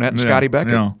Marie Antoinette and Scotty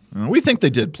Beckett. Yeah. We think they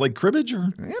did play cribbage,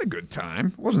 or They had a good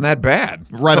time. It wasn't that bad.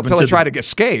 Right up until they until tried to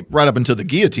escape. right up until the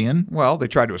guillotine. Well, they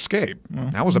tried to escape.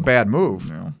 That was a bad move.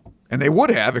 Yeah. And they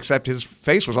would have, except his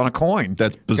face was on a coin.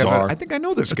 That's Because bizarre. I think I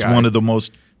know this That's guy. one of the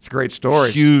most It's a great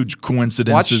story. huge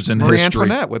coincidences Watch in Marie history.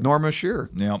 Antoinette with Norma Shearer.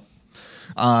 Yep.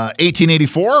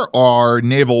 1884, our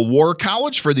Naval War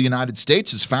College for the United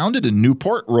States is founded in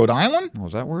Newport, Rhode Island.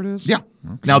 Was that where it is? Yeah.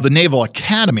 Now, the Naval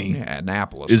Academy Yeah,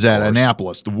 Annapolis. is of at course.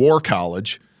 Annapolis. The War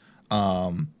College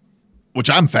which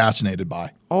I'm fascinated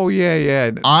by. Oh,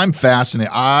 yeah. I'm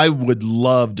fascinated. I would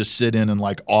love to sit in and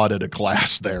like audit a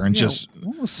class there and just.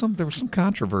 There was some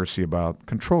controversy about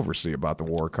the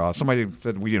war college. Somebody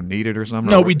said we didn't need it or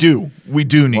something. No, we do. We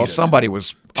do need it. Well, somebody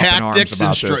was tactics up in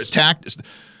arms about this.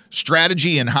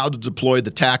 Strategy and how to deploy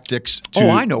the tactics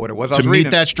I know what it was. To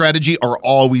meet that strategy are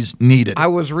always needed. I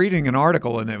was reading an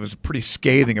article and it was pretty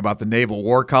scathing about the Naval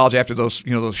War College after those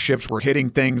ships were hitting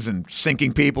things and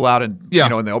sinking people out in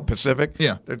in the Pacific.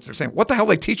 Yeah. They're saying, what the hell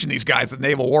are they teaching these guys at the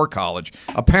Naval War College?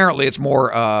 Apparently it's more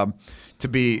to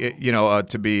be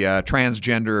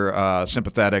transgender,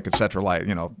 sympathetic, etc. Like,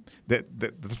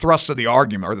 the thrust of the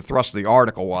argument or the thrust of the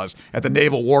article was at the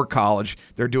Naval War College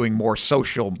they're doing more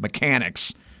social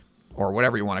mechanics or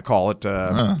whatever you want to call it,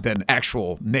 than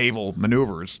actual naval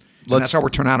maneuvers. And that's how we're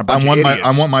turning out a bunch of idiots.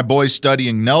 I want my boys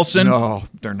studying Nelson. No,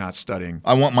 they're not studying.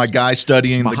 I want my guy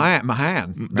studying Mahan.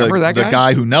 Remember that guy? The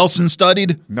guy who Nelson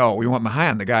studied? No, we want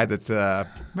Mahan, the guy that,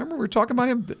 remember we were talking about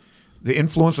him? The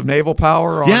influence of naval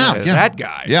power on that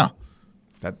guy. Yeah.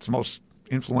 That's the most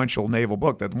influential naval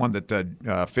book. That's one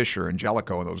that Fisher and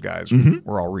Jellicoe and those guys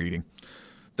were all reading.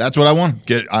 That's what I want.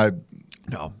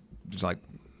 No, it's like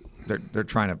they're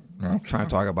trying to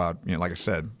talk about, like I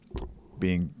said,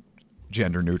 being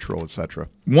gender neutral, etc.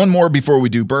 One more before we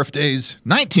do birthdays.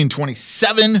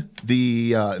 1927.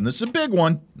 And this is a big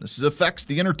one. This affects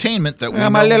the entertainment that we.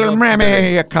 I'm a little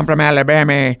mammy. I come from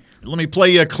Alabama. Let me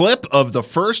play you a clip of the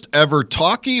first ever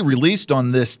Talkie released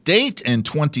on this date in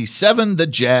 27. The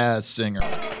jazz singer.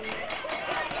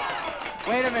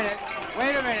 Wait a minute.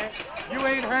 You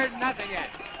ain't heard nothing yet.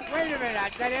 Wait a minute, I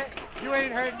tell you. You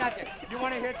ain't heard nothing. You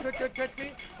want to hear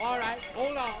Tootsie? All right,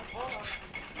 hold on.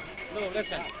 No,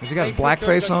 listen. Has he got his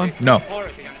blackface on? No.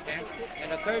 Chorus, you understand? In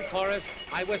the third chorus,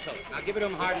 I whistle. Now give it to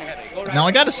him hard and heavy. Go right Now,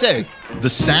 I got to say, the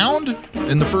sound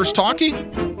in the first Talkie,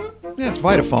 Yeah, it's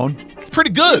Vitaphone. it's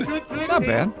pretty good. It's not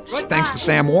bad. Thanks to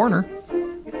Sam Warner,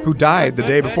 who died the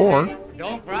day before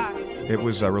Don't cry. it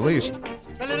was released.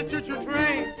 The little choo-choo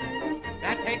train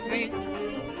that takes me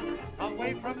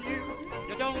away from you.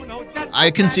 You don't know just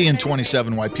I can see in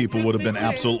 27 why people would have been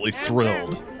absolutely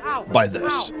thrilled by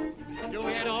this. Do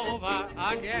it over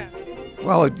again.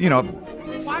 Well, it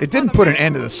didn't put an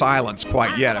end to the silence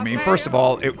quite yet. I mean, first of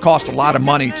all, it cost a lot of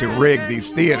money to rig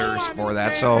these theaters for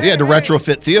that. So Yeah, to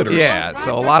retrofit theaters. yeah,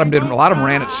 so a lot of them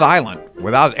ran it silent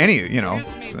without any, it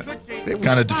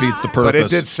Kind of defeats the purpose. But it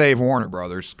did save Warner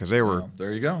Brothers because they were.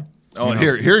 There you go. Oh,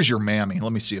 here's your mammy.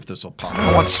 Let me see if this will pop I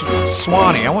up. want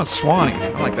Swanee.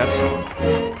 I like that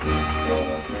song.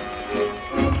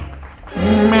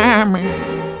 Mammy.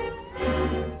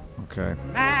 Okay.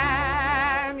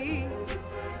 Mammy,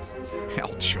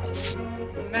 Hell, Schultz.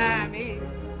 Mammy.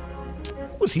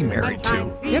 Who was he married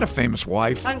to? He had a famous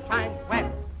wife. Sunshine's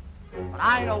wet, but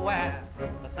I know where the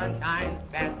sunshine's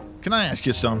best. Can I ask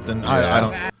you something? I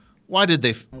don't. Why did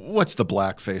they? What's the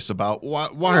blackface about? Why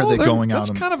are they going out?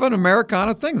 That's kind of an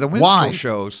Americana thing. The minstrel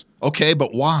shows. Okay,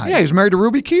 but why? Yeah, he's married to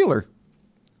Ruby Keeler.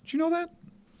 Did you know that?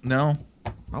 No.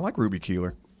 I like Ruby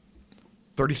Keeler.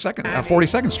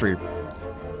 42nd Street.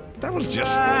 That was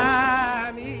just.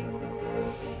 Mammy,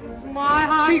 my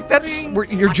heart See, that's sings where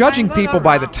you're judging people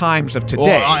by the times of Oh,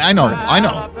 today. I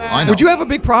know. Would you have a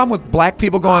big problem with black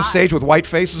people going on stage with white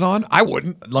faces on? I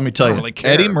wouldn't. Let me tell I you, don't really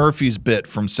care. Eddie Murphy's bit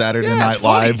from Saturday Yeah, Night it's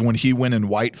funny. Live when he went in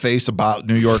whiteface about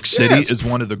New York City Yes. is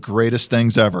one of the greatest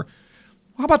things ever.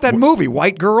 How about that movie,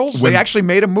 White Girls? when- They actually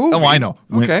made a movie. Oh, I know.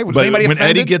 Okay, was but anybody when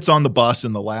offended? Eddie gets on the bus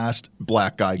and the last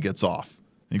black guy gets off,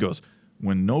 he goes,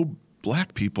 "When no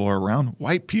black people are around,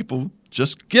 white people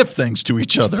just give things to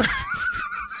each other."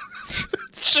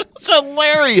 It's just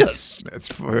hilarious. It's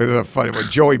funny when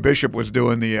Joey Bishop was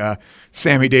doing the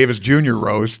Sammy Davis Jr.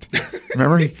 roast.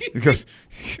 Remember? Because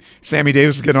Sammy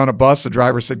Davis was getting on a bus. The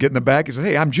driver said, "Get in the back." He said,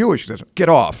 "Hey, I'm Jewish." He says, "Get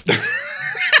off."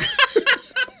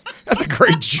 That's a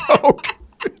great joke.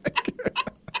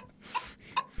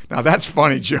 Now that's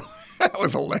funny, Joe. That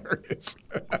was hilarious.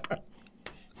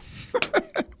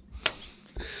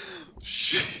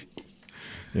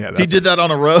 Yeah, He did that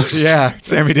on a roast. Yeah,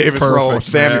 Sammy Davis Perfect, rolled.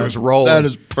 Sammy man. was rolling. That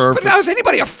is perfect. But now is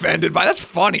anybody offended by that's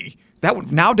funny?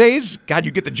 Nowadays, God,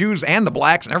 you get the Jews and the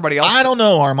blacks and everybody else. I don't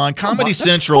know, Armand. Comedy that's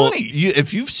Central. funny.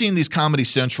 If you've seen these Comedy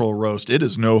Central roast, it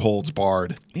is no holds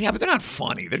barred. Yeah, but they're not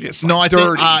funny. They're just No, I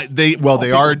dirty. think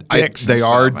they are dicks and they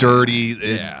are stuff, man. dirty,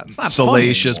 Yeah, it's not funny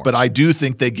salacious, anymore. but I do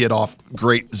think they get off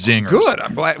great zingers. Good.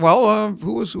 I'm glad. Well,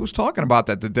 who was talking about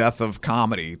that? The death of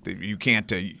comedy. You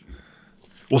can't.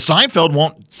 Well, Seinfeld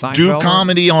won't do Seinfeld?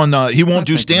 comedy on. He won't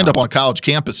do thinking stand up of- on college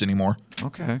campus anymore.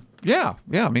 Okay. Yeah.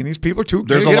 I mean, these people are too.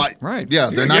 There's a they're lot. Right. Yeah,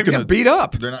 You're they're not gonna going get beat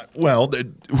up. They're not. Well,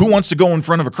 who wants to go in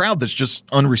front of a crowd that's just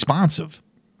unresponsive?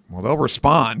 Well, they'll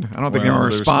respond. I don't think they're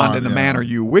going to respond in the manner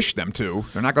you wish them to.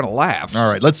 They're not going to laugh. All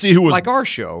right, let's see who was... Like our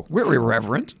show. We're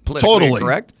irreverent, politically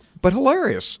incorrect, but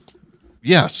hilarious.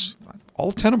 Yes.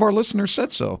 All 10 of our listeners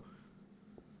said so.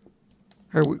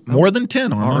 More than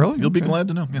 10, Armand. Oh, really? You'll be glad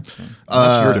to know.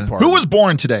 Yeah. Your who was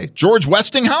born today? George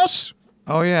Westinghouse?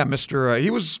 Oh, yeah, Mr.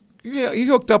 He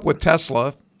hooked up with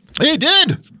Tesla. He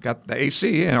did. Got the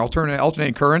AC and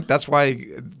alternating current. That's why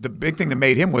the big thing that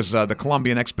made him was the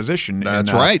Columbian Exposition.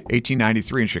 That's right.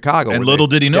 1893 in Chicago. And little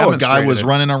did he know a guy was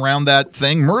running around that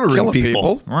thing murdering killing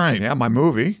people. Right. Yeah, my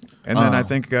movie. And then I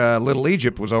think Little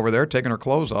Egypt was over there taking her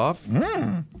clothes off.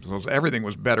 So everything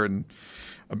was better than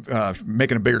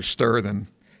making a bigger stir than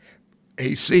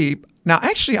AC. Now,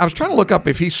 actually, I was trying to look up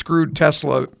if he screwed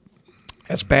Tesla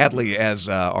as badly as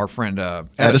our friend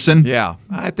Edison? Yeah,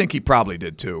 I think he probably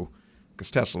did too, because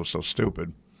Tesla was so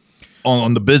stupid.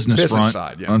 On the business front,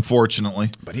 side, yeah.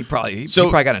 Unfortunately. But he probably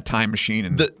got in a time machine.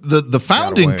 And the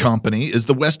founding company is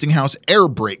the Westinghouse Air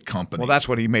Brake Company. Well, that's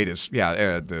what he made his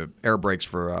the air brakes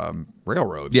for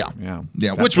railroads. Yeah,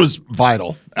 which was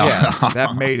vital.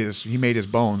 Yeah, he made his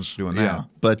bones doing that. Yeah,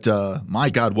 but my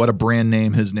God, what a brand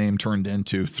name his name turned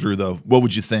into through what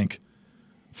would you think?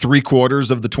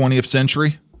 3/4 of the 20th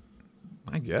century?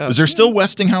 I guess. Is there still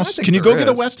Westinghouse? Can you go get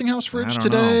a Westinghouse fridge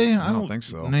today? I don't think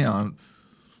so. Yeah.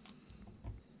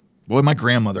 Boy, my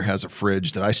grandmother has a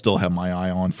fridge that I still have my eye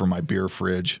on for my beer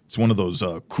fridge. It's one of those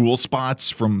cool spots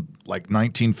from like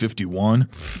 1951.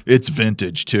 It's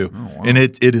vintage too, and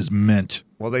it is mint.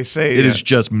 Well, they say it is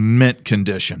just mint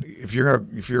condition. If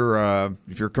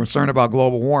you're concerned about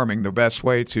global warming,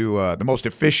 the most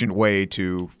efficient way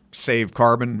to save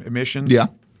carbon emissions,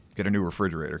 get a new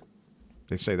refrigerator.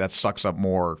 They say that sucks up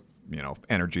more,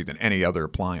 energy than any other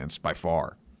appliance by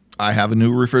far. I have a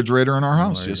new refrigerator in our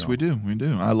house. Yes, we do. We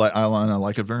do. I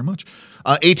like it very much.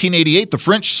 1888, the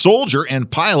French soldier and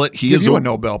pilot. He is a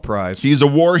Nobel Prize. He's a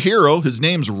war hero. His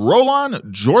name's Roland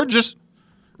Georges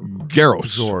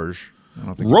Garros.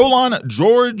 Roland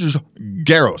Georges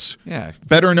Garros. Yeah.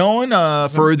 Better known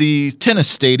for the tennis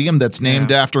stadium that's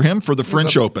named after him for the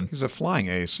French Open. He's a flying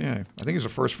ace. Yeah. I think he's the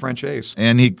first French ace.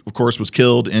 And he, of course, was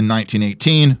killed in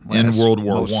 1918 in World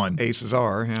War I. Aces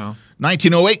are,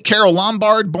 1908, Carole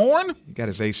Lombard born. He got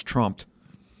his ace trumped.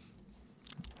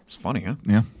 It's funny, huh?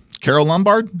 Yeah. Carole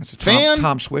Lombard, that's a fan.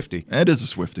 Tom Swiftie. That is a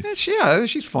Swiftie. Yeah,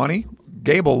 she's funny.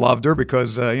 Gable loved her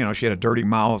because she had a dirty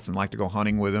mouth and liked to go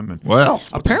hunting with him. And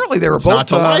apparently they were both not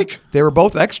to like. They were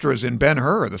both extras in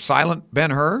Ben-Hur, the silent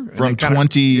Ben-Hur from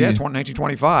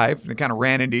 1925. They kind of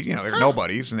ran into they were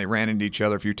nobodies and they ran into each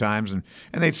other a few times and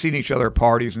they'd seen each other at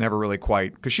parties, never really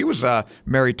quite because she was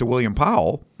married to William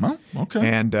Powell. Oh, okay.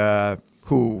 And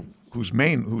whose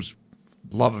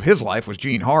love of his life was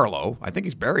Jean Harlow. I think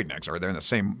he's buried next to her. They're in the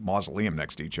same mausoleum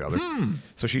next to each other.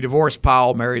 So she divorced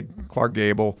Powell, married Clark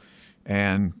Gable.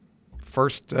 And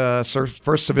first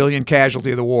civilian casualty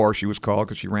of the war, she was called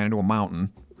because she ran into a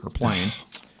mountain. Her plane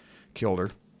killed her.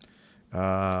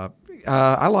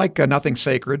 I like Nothing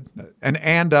Sacred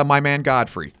and My Man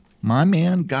Godfrey. My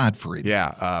Man Godfrey.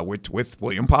 Yeah, with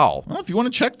William Powell. Well, if you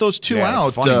want to check those two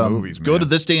out, funny movies, go to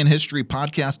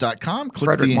thisdayinhistorypodcast.com.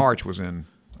 Frederick March was in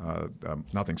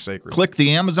Nothing Sacred. Click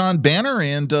the Amazon banner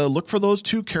and look for those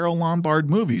two Carole Lombard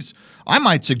movies. I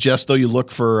might suggest, though, you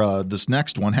look for this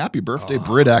next one. Happy birthday,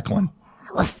 Britt Eklund.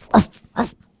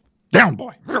 Down,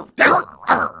 boy. Down.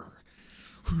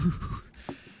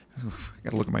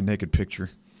 Got to look at my naked picture.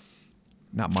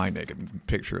 Not my naked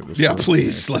picture of this. Yeah,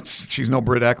 please. She's no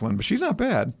Britt Eklund, but she's not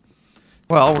bad.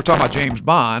 Well, we're talking about James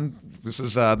Bond. This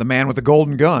is the man with the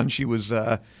golden gun. She was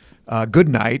Good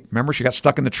Night. Remember, she got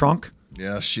stuck in the trunk?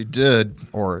 Yes, she did.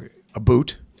 Or a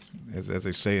boot, as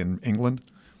they say in England.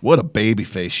 What a baby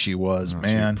face she was,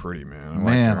 man. She's pretty, man.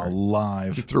 Man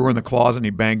alive. He threw her in the closet and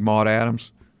he banged Maude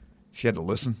Adams. She had to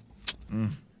listen.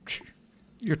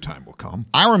 Your time will come.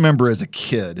 I remember as a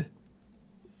kid,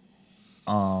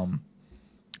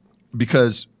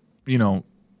 because,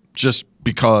 just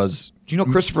because. Do you know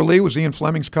Christopher Lee was Ian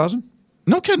Fleming's cousin?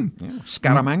 No kidding. Yeah.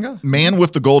 Scaramanga? Man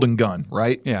with the golden gun,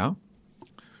 right? Yeah.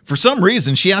 For some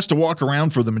reason, she has to walk around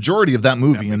for the majority of that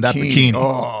movie in that bikini.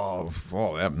 Oh,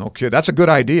 no kid. That's a good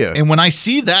idea. And when I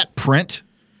see that print,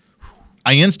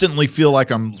 I instantly feel like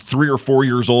I'm 3 or 4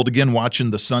 years old again watching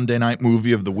the Sunday night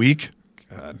movie of the week.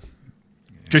 God.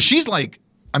 Because she's like,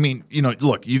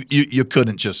 look, you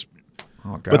couldn't just.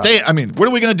 Oh, God. But what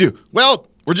are we going to do? Well,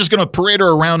 we're just going to parade her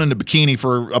around in a bikini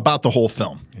for about the whole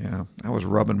film. Yeah. I was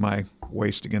rubbing my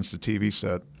waist against the TV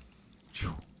set.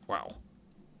 Wow.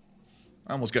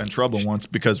 I almost got in trouble once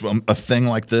because a thing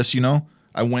like this,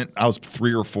 I was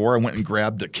 3 or 4. I went and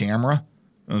grabbed a camera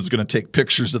I was going to take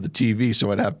pictures of the TV,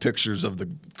 so I'd have pictures of the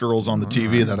girls on the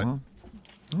TV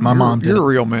my mom didn't. You're a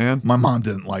real man. My mom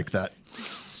didn't like that.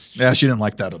 Yeah, she didn't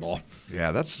like that at all. Yeah,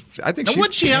 I think. And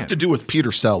what'd she have to do with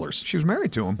Peter Sellers? She was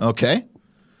married to him. Okay.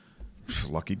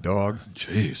 Lucky dog.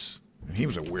 Jeez. And he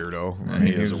was a weirdo. Yeah,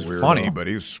 he is a weirdo. Funny, but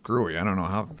he was screwy. I don't know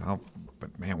how.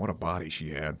 But man, what a body she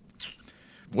had.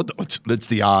 It's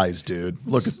the eyes, dude.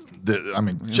 Look at the. I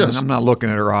mean, just. I'm not looking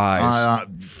at her eyes.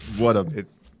 What a.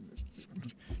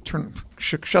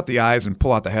 Shut the eyes and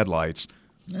pull out the headlights.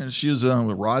 She was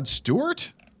with Rod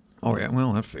Stewart. Oh yeah,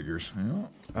 well that figures.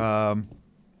 Yeah.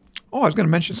 I was going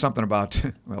to mention something about.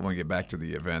 Well, when we get back to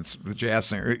the events, the jazz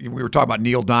singer. We were talking about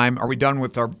Neil Diamond. Are we done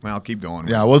with our? Well, keep going.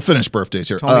 Yeah, we'll finish birthdays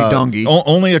here. Tony Dungy.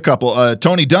 Only a couple.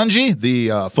 Tony Dungy,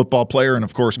 the football player and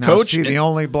of course coach. Is he the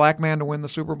only black man to win the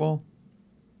Super Bowl?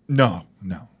 No.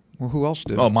 Well, who else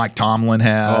did? Oh, Mike Tomlin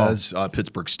has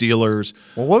Pittsburgh Steelers.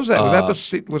 Well, what was that? Was that the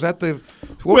Super Bowl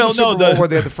where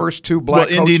they had the first two black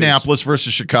coaches? Indianapolis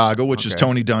versus Chicago, which is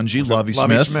Tony Dungy, Lovie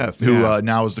Smith, who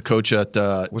now is the coach at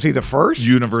was he the first?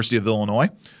 University of Illinois.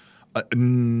 First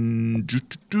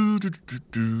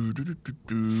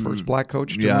black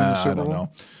coach to win the Super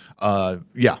Bowl? I don't know.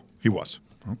 Yeah, he was.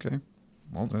 Okay.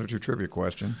 Well, there's your trivia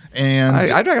question. And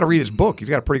I got to read his book. He's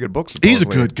got a pretty good book. Supposedly. He's a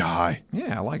good guy.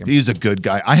 Yeah, I like him. He's a good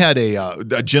guy. I had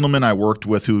a gentleman I worked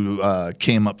with who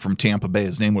came up from Tampa Bay.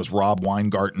 His name was Rob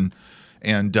Weingarten,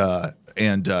 and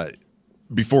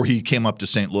before he came up to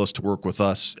St. Louis to work with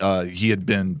us, he had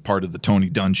been part of the Tony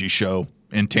Dungy show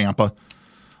in Tampa.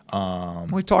 Well,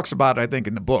 he talks about it, I think,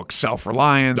 in the book,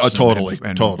 self-reliance. Totally.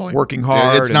 Working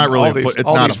hard. It's not really.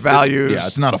 All these values. Yeah,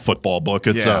 it's not a football book.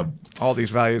 It's all these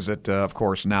values that, of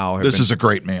course, now have This is a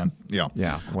great man. Yeah.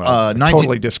 Yeah. Well,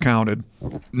 totally discounted.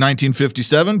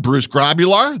 1957, Bruce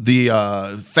Grobbelaar,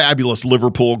 the fabulous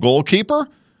Liverpool goalkeeper.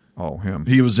 Oh, him.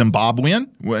 He was Zimbabwean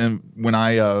when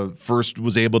I first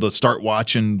was able to start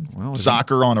watching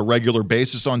soccer on a regular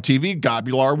basis on TV.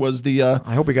 Grobbelaar was the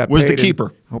I hope he got was paid the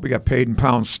keeper. I hope he got paid in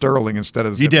pounds sterling instead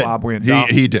of Zimbabwean dollars.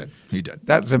 He did.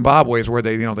 That Zimbabwe is where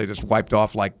they just wiped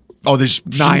off like they just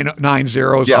nine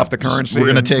zeros off the currency.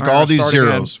 We're going to take all these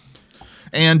zeros.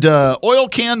 Again. And Oil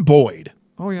Can Boyd.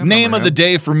 Oh, yeah, name of the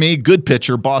day for me. Good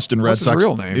pitcher, Boston Red Sox. His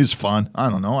real name? He's fun. I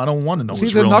don't know. I don't want to know his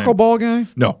his real name. Is he the name. knuckleball guy?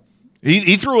 No.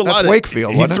 He threw a lot of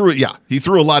Wakefield, wasn't it? He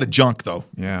threw a lot of junk though.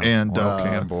 Yeah. And Oil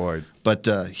Can Boyd. But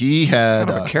he had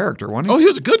kind of a character, wasn't he? Oh, he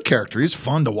was a good character. He's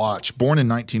fun to watch. Born in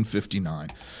 1959.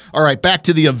 All right, back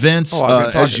to the events.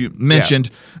 As you mentioned,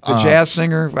 the jazz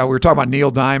singer. We were talking about Neil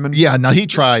Diamond. Yeah. Now he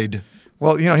tried.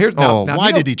 Well, here.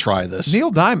 Why did he try this? Neil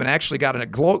Diamond actually got a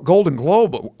Golden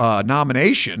Globe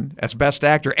nomination as Best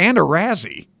Actor and a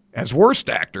Razzie as Worst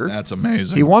Actor. That's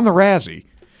amazing. He won the Razzie,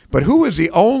 but who is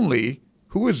the only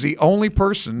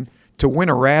person to win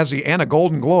a Razzie and a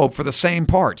Golden Globe for the same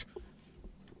part?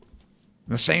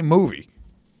 The same movie.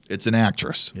 It's an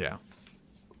actress. Yeah.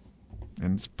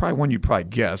 And it's probably one you'd probably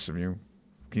guess. Can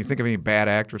you think of any bad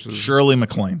actresses? Shirley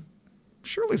MacLaine.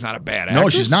 Shirley's not a bad actress. No,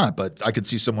 she's not, but I could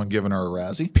see someone giving her a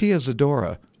Razzie. Pia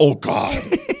Zadora. Oh, God.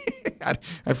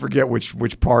 I forget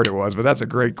which part it was, but that's a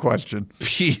great question.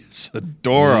 Pia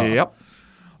Zadora. Yep.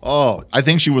 Oh, I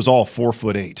think she was all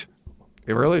 4'8".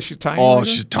 Really? She's tiny? Oh,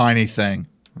 she's a tiny thing.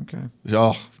 Okay.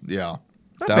 Oh, yeah.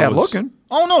 Not bad looking.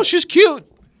 Oh, no, she's cute.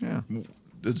 Yeah.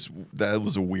 That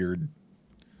was a weird.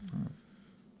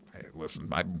 Hey, listen,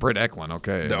 Britt Eklund,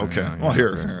 okay. Okay. Yeah, well,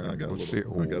 here I got a let's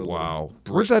little. see. Wow.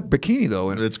 Where's that bikini, though?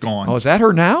 It's gone. Oh, is that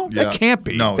her now? Yeah. That can't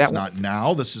be. No, it's not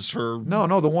now. This is her.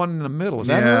 No, the one in the middle. Is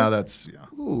that her? Yeah, that's. Yeah.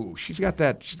 Ooh, she's got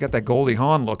that Goldie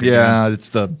Hawn look. Yeah,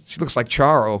 again. She looks like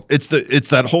Charo. It's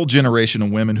that whole generation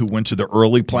of women who went to the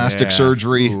early plastic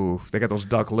surgery. Ooh, they got those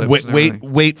duck lips.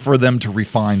 Wait for them to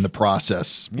refine the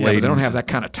process. Yeah, but they don't have that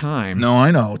kind of time. No,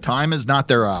 I know. Time is not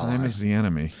their ally. Time is the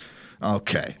enemy.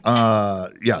 Okay.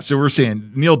 So we're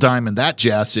saying Neil Diamond, that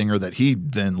jazz singer that he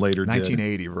then later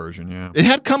 1980 version, yeah. It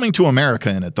had Coming to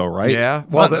America in it, though, right? Yeah.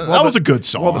 That was a good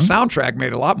song. Well, the soundtrack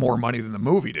made a lot more money than the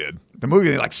movie did. The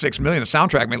movie made like $6 million. The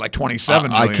soundtrack made like $27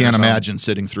 million. I can't imagine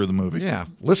sitting through the movie. Yeah.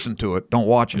 Listen to it. Don't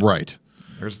watch it. Right.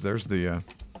 There's a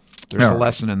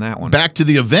lesson in that one. Back to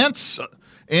the events.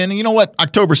 And you know what?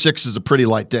 October 6th is a pretty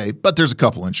light day, but there's a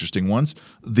couple interesting ones.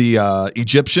 The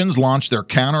Egyptians launched their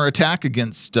counterattack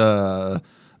against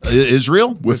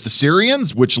Israel with the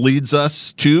Syrians, which leads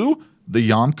us to the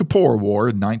Yom Kippur War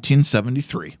in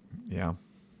 1973. Yeah.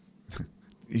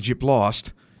 Egypt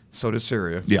lost. So did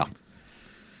Syria. Yeah.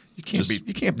 You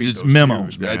can't beat those memo.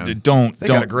 Jews, man. They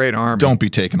got a great army. Don't be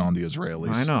taking on the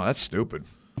Israelis. I know. That's stupid.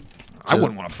 I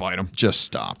wouldn't want to fight them. Just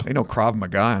stop. They know Krav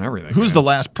Maga and everything. Who's the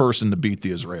last person to beat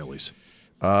the Israelis?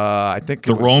 I think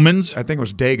The Romans? I think it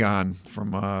was Dagon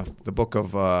from the book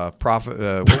of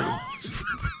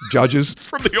Judges.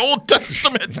 From the Old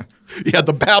Testament. Yeah,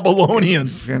 the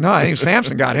Babylonians. Yeah, no, I think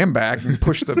Samson got him back and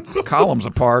pushed the columns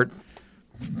apart.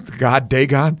 The god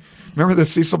Dagon. Remember the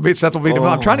Cecil B. DeMille?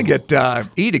 I'm trying to get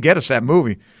E to get us that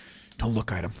movie. Don't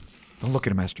look at him. Don't look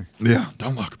at him, Esther. Yeah,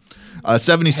 don't look.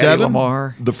 77, Hedy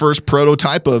Lamarr. The first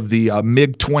prototype of the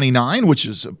MiG-29, which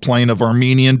is a plane of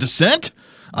Armenian descent.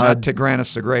 Not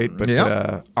Tigranes the Great, but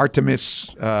Yeah. Artemis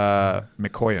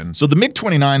Mikoyan. So the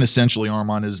MiG-29, essentially,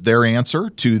 Armand, is their answer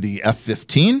to the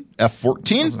F-15,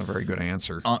 F-14. Wasn't a very good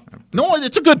answer. No,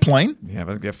 it's a good plane. Yeah,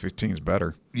 but the F-15 is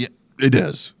better. Yeah, it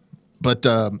is. But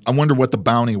I wonder what the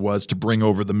bounty was to bring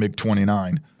over the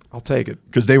MiG-29. I'll take it.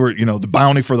 Because they were, the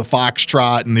bounty for the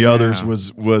Foxtrot and the others was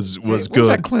Hey, good. What's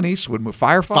that Clint Eastwood movie?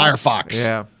 Firefox? Firefox.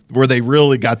 Yeah. Where they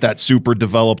really got that super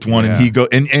developed one, Yeah.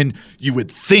 and he and you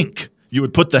would think. You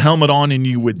would put the helmet on and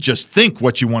you would just think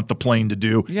what you want the plane to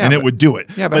do, Yeah, and it but- would do it.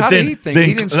 yeah, but how did he think?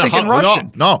 He didn't think in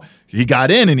Russian. No, he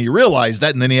got in and he realized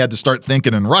that, and then he had to start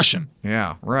thinking in Russian.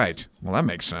 Yeah, right. Well, that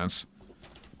makes sense.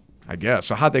 I guess.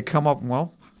 So how'd they come up?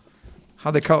 Well,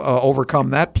 how'd they overcome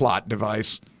that plot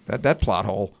device? That plot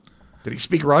hole? Did he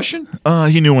speak Russian?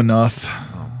 He knew enough.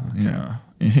 Yeah,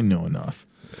 he knew enough.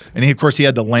 And of course, he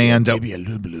had to land.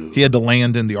 He had to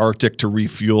land in the Arctic to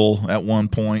refuel at one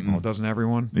point. Oh, doesn't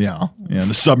everyone? Yeah. And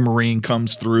the submarine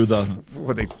comes through the.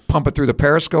 Would they pump it through the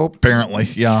periscope? Apparently,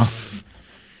 yeah.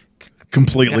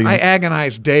 Completely. I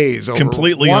agonized days over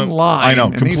completely one line. I know.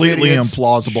 and these Completely idiots,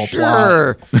 implausible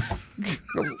sure,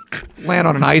 land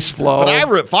on an ice floe.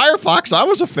 But Firefox, I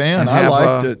was a fan. I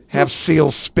liked it. Have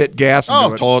seals spit gas into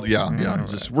Oh, it. totally. Yeah.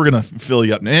 Just we're gonna fill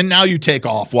you up, and now you take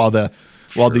off while the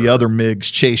other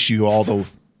MiGs chase you all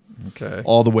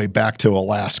the way back to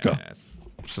Alaska.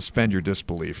 Suspend your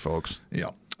disbelief, folks. Yeah.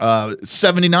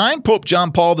 79. Pope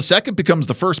John Paul II becomes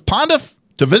the first pontiff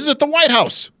to visit the White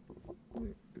House.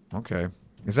 Okay.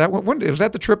 Is that was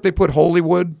that the trip they put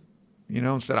Holywood?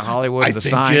 Instead of Hollywood, I the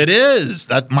think sign. it is.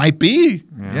 That might be.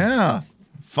 Yeah.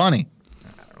 Funny.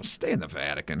 Stay in the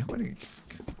Vatican. What do you?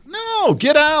 No,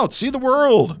 get out. See the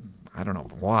world. I don't know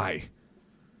why.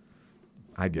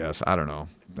 I guess I don't know.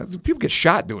 People get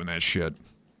shot doing that shit.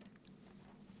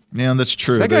 Yeah, that's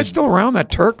true. Is that guy still around? That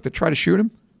Turk that tried to shoot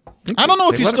him? I don't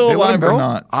know if he's still alive or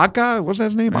not. Akka, what's that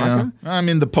his name? Yeah. Akka? I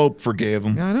mean, the Pope forgave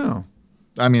him. Yeah, I know.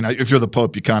 I mean, if you're the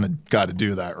Pope, you kind of got to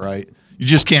do that, right? You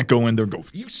just can't go in there and go,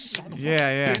 you son of a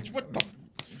bitch, what the?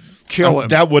 Kill him.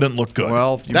 That wouldn't look good.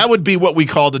 Well, that would be what we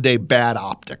call today bad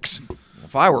optics.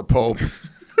 If I were Pope,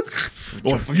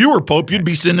 well, if you were Pope, you'd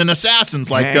be sending assassins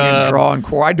like draw and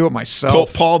core. I'd do it myself.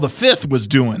 Pope Paul V was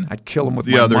doing. I'd kill him with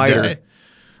the my other miter. day.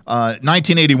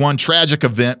 1981 tragic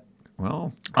event.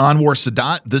 Well, Anwar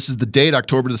Sadat. This is the date,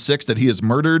 October the 6th, that he is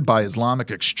murdered by Islamic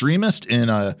extremists in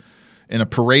a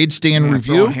parade stand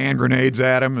review. Throwing hand grenades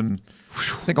at him, and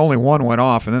I think only one went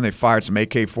off, and then they fired some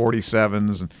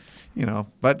AK-47s,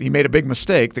 and But he made a big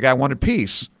mistake. The guy wanted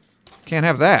peace. Can't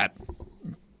have that.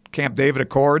 Camp David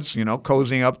Accords,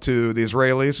 cozying up to the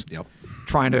Israelis. Yep.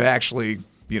 Trying to actually,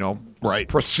 right,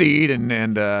 proceed and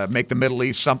make the Middle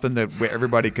East something that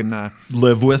everybody can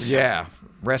live with. Yeah.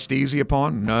 Rest easy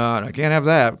upon? No, I can't have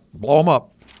that. Blow them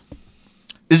up.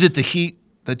 Is it the heat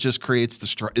that just creates the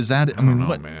stress? Is that? I don't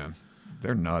know, man.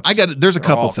 They're nuts. There's a They're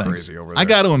couple all things. crazy over there. I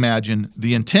got to imagine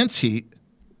the intense heat,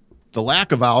 the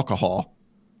lack of alcohol,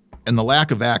 and the lack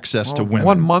of access to women.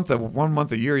 1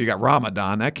 month a year, you got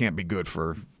Ramadan. That can't be good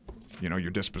for,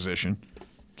 your disposition.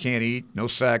 Can't eat, no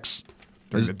sex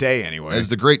during the day anyway. As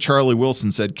the great Charlie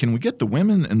Wilson said, can we get the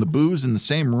women and the booze in the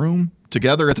same room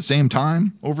together at the same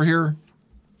time over here?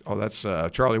 Oh, that's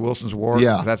Charlie Wilson's war?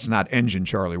 Yeah. That's not Engine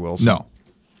Charlie Wilson. No.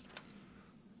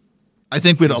 I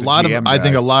think a lot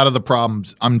of the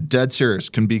problems, I'm dead serious,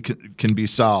 can be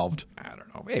solved. I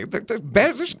don't know. Hey, there's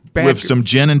bad with some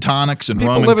gin and tonics and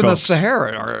people rum and live in the cokes.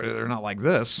 Sahara. They're not like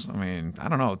this. I mean, I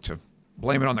don't know. To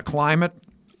blame it on the climate.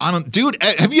 Dude,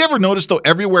 have you ever noticed though?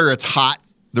 Everywhere it's hot,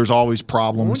 there's always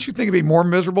problems. Wouldn't you think it'd be more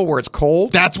miserable where it's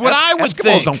cold? That's what I would Eskimos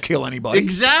think. Don't kill anybody.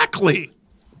 Exactly.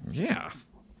 Yeah.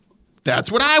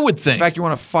 That's what I would think. In fact, you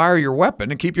want to fire your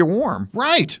weapon and keep you warm.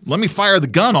 Right. Let me fire the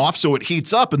gun off so it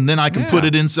heats up, and then I can put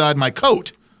it inside my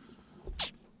coat.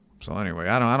 So anyway,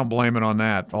 I don't blame it on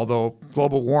that. Although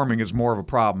global warming is more of a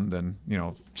problem than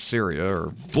Syria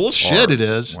or bullshit. It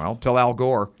is. Well, tell Al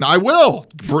Gore. I will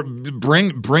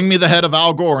bring me the head of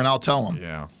Al Gore, and I'll tell him.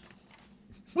 Yeah.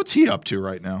 What's he up to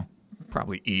right now?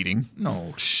 Probably eating.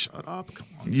 No, shut up. Come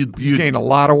on. He's gained a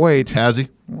lot of weight. Has he?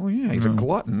 Well, yeah, he's a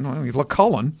glutton. Well, he's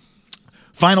LaCullen.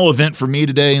 Final event for me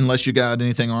today, unless you got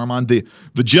anything, Armand. The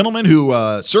gentleman who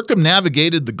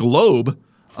circumnavigated the globe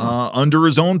under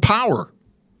his own power.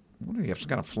 What do you have? Some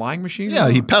kind of flying machine? Yeah,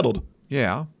 he pedaled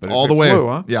Yeah, but all it the way. flew,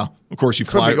 huh? Yeah, of course you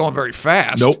Couldn't fly. be going very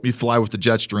fast. Nope, you fly with the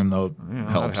jet stream though.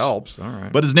 Yeah, helps. That helps. All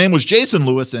right. But his name was Jason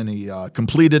Lewis, and he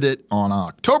completed it on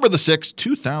October the 6th,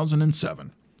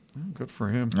 2007. Good for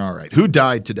him. All right, who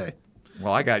died today?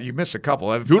 Well, you missed a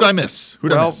couple. Who'd I miss?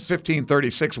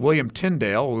 1536, William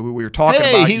Tyndale, who we were talking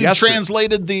about Hey, he yesterday.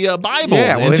 translated the Bible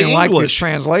Yeah, well, into they didn't like his English.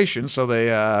 translation,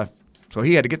 so so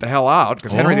he had to get the hell out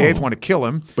because Henry VIII wanted to kill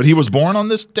him. But he was born on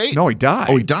this date? No, he died.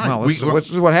 Oh, he died. Well, this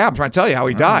is what happened. I'm trying to tell you how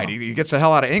he died. He gets the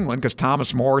hell out of England because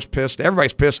Thomas More's pissed.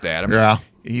 Everybody's pissed at him. Yeah.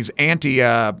 He's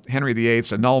anti-Henry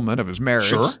VIII's annulment of his marriage.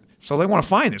 Sure. So they want to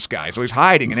find this guy. So he's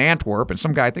hiding in Antwerp, and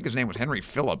some guy, I think his name was Henry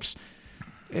Phillips.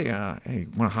 Hey,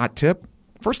 want a hot tip?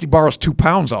 First he borrows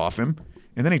 £2 off him,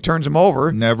 and then he turns him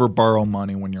over Never borrow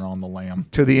money when you're on the lam.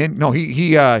 to the no.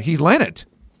 He lent it.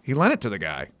 He lent it to the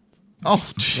guy.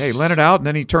 Oh, Yeah, he lent it out, and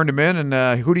then he turned him in,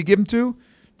 and who did he give him to?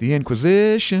 The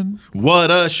Inquisition. what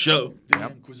a show. The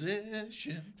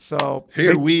Inquisition. So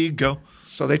Here we go.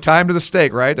 So they tie him to the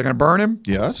stake, right? They're going to burn him.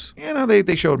 Yes. You know,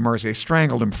 they showed mercy. They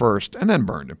strangled him first and then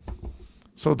burned him.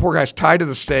 So the poor guy's tied to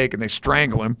the stake, and they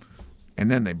strangle him,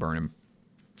 and then they burn him.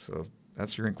 So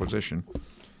that's your Inquisition.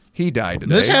 He died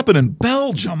today. This happened in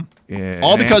Belgium.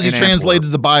 All because he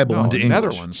translated the Bible into English.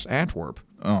 Netherlands, Antwerp.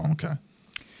 Oh, okay.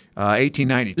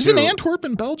 1892. Isn't Antwerp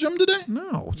in Belgium today?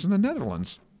 No, it's in the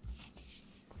Netherlands.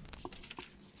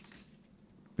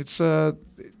 It's the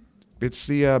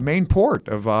main port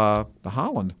of the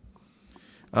Holland.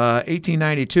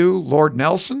 1892, Lord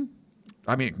Tennyson,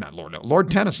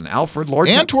 Alfred Lord.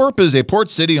 Antwerp is a port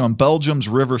city on Belgium's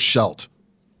River Scheldt.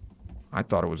 I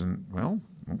thought it was in. Well,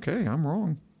 okay, I'm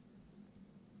wrong.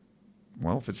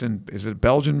 Well, if it's in, is it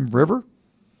Belgian River?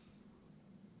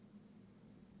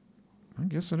 I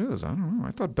guess it is. I don't know.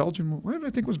 I thought Belgium. Why did I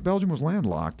think Belgium was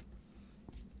landlocked?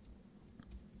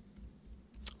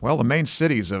 Well, the main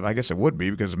cities of, I guess it would be,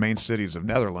 because the main cities of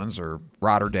Netherlands are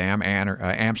Rotterdam and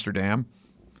Amsterdam.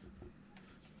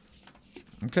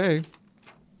 Okay.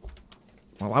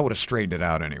 Well, I would have straightened it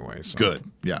out anyway. So. Good.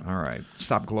 Yeah. All right.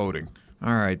 Stop gloating.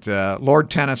 All right.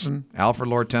 Lord Tennyson, Alfred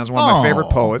Lord Tennyson, one of my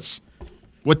favorite poets.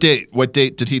 What date? What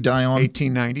date did he die on?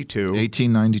 1892.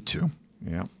 1892.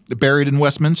 Yeah. Buried in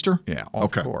Westminster? Yeah,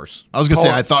 of course. I was going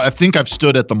to say, I think I've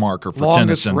stood at the marker for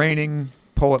Longest Tennyson. reigning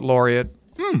poet laureate.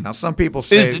 Now, some people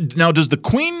say... Now, does the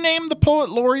Queen name the poet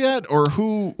laureate, or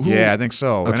who? Yeah, I think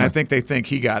so. Okay. And I think they think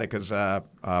he got it because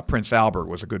Prince Albert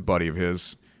was a good buddy of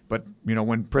his. But,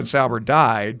 when Prince Albert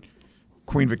died,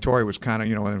 Queen Victoria was kind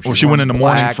of, when she went into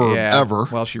mourning black, forever.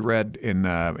 Well, she read in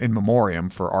memoriam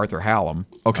for Arthur Hallam,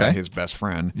 his best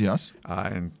friend. Yes.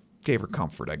 And gave her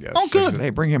comfort, I guess. Oh, good. So she said, hey,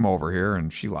 bring him over here,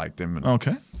 and she liked him. And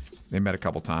Okay. They met a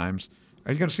couple times.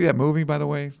 Are you going to see that movie, by the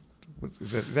way?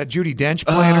 Is that Judi Dench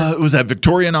playing her? Was that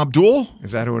Victoria and Abdul?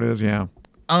 Is that who it is? Yeah.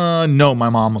 No, my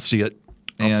mom will see it,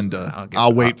 and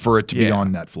I'll wait for it to be yeah.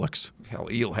 on Netflix.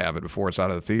 Hell, you'll have it before it's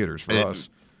out of the theaters for us.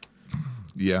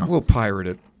 Yeah. We'll pirate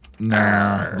it.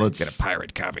 Nah, let's Get a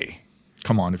pirate copy.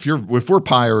 Come on, if we're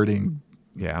pirating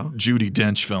Yeah. Judi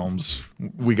Dench films,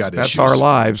 we got That's issues. our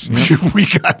lives. Yep. We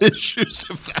got issues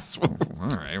if that's what. All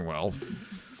right, well.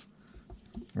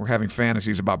 We're having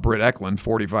fantasies about Britt Eklund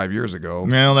 45 years ago.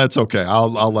 Well, that's okay.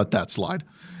 I'll let that slide.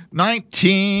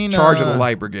 19. Charge of the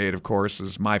Light Brigade, of course,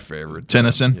 is my favorite.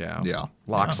 Tennyson. Yeah.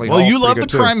 Loxley. Well, Hall's you love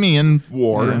pretty the good, too. Crimean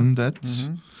War, Yeah. and that's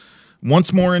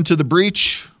once more into the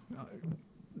breach.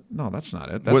 No, that's not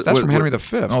it. That's from Henry V.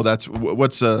 Oh, that's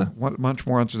what's What much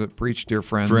more into the breach, dear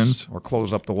friends, or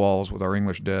close up the walls with our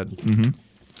English dead. Mm-hmm.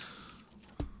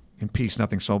 In peace,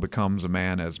 nothing so becomes a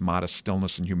man as modest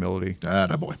stillness and humility.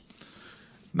 boy.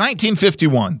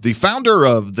 1951. The founder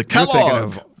of the You're Kellogg thinking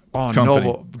of Company.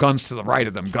 noble guns to the right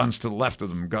of them, guns to the left of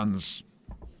them, guns.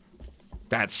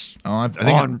 That's I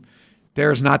think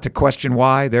there's not to question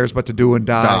why. There's but to do and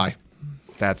die. Die.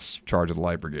 That's Charge of the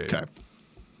Light Brigade. Okay.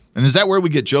 And is that where we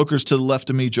get jokers to the left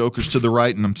of me, jokers to the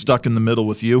right, and I'm stuck in the middle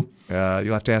with you?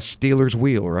 You'll have to ask Steeler's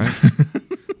Wheel, right?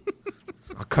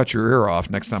 I'll cut your ear off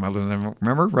next time I listen to them.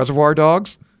 Remember Reservoir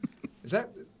Dogs? Is that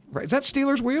right? Is that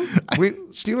Steeler's Wheel?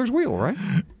 Steeler's Wheel, right?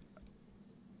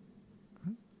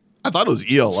 I thought it was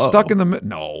ELO. Stuck in the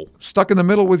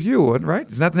middle with you, right?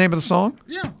 Isn't that the name of the song?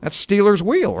 Yeah. That's Steeler's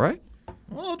Wheel, right?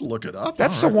 Well, I'll look it up.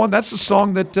 That's All the right. one. That's the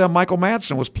song that Michael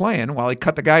Madsen was playing while he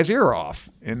cut the guy's ear off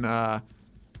in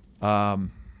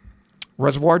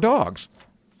Reservoir Dogs.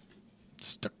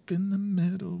 Stuck in the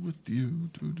middle with you.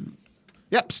 Doo-doo.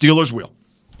 Yep, Steeler's Wheel.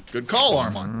 Good call,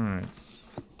 Armand. All right.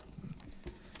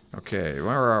 Okay,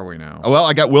 where are we now? Well,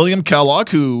 I got William Kellogg,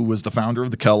 who was the founder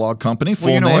of the Kellogg Company. Full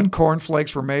Well, you know name? what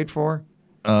cornflakes were made for?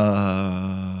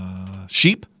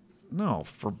 Sheep? No,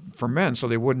 for men, so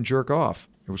they wouldn't jerk off.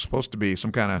 It was supposed to be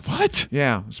some kind of What?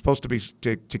 Yeah, it was supposed to be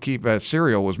to keep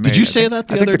cereal was made. Did you say that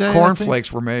the other day? I think the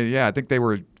cornflakes were made. Yeah, I think they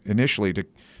were initially to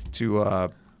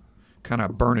kind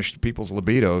of burnish people's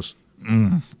libidos.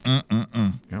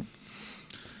 Yep.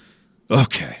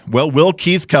 Okay. Well, Will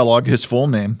Keith Kellogg, his full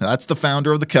name, that's the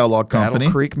founder of the Kellogg Company.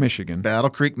 Battle Creek, Michigan. Battle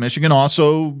Creek, Michigan,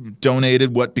 also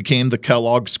donated what became the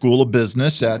Kellogg School of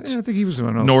Business at I think he was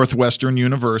one of Northwestern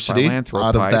University out of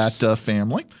philanthropist. that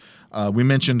family. We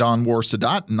mentioned Anwar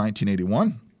Sadat in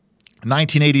 1981.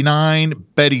 1989,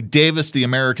 Betty Davis, the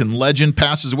American legend,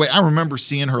 passes away. I remember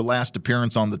seeing her last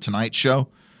appearance on The Tonight Show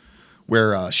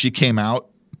where she came out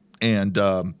and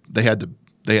they had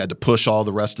to push all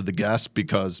the rest of the guests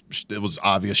because it was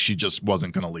obvious she just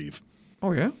wasn't going to leave.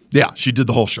 Oh, yeah? Yeah, she did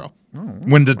the whole show.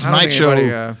 When The Tonight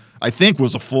Show, I think,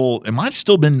 was a full – it might have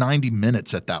still been 90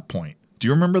 minutes at that point. Do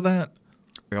you remember that?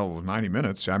 Well, 90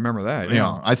 minutes. I remember that.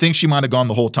 Yeah, I think she might have gone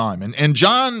the whole time. And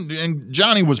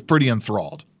Johnny was pretty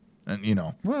enthralled. And, you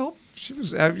know. Well, she was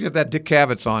that Dick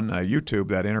Cavett on YouTube,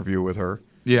 that interview with her.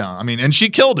 Yeah, I mean, and she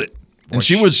killed it. And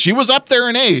she was up there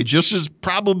in age. This is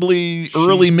probably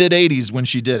early mid-'80s when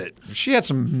she did it. She had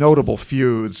some notable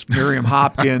feuds. Miriam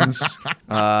Hopkins,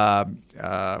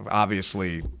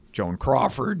 obviously Joan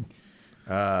Crawford.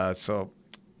 Yeah,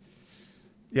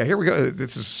 here we go.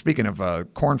 This is speaking of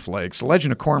cornflakes. The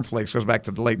legend of cornflakes goes back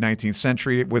to the late 19th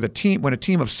century when a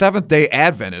team of Seventh-day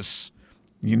Adventists,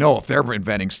 you know if they're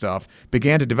inventing stuff,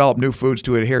 began to develop new foods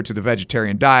to adhere to the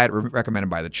vegetarian diet recommended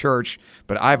by the church.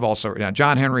 But I've also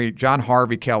John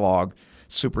Harvey Kellogg,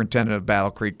 superintendent of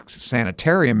Battle Creek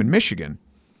Sanitarium in Michigan,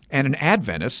 and an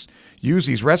Adventist used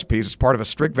these recipes as part of a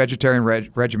strict vegetarian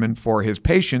regimen for his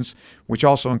patients, which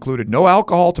also included no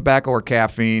alcohol, tobacco, or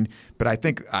caffeine. But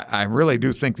I really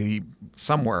do think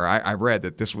that I read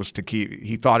that this was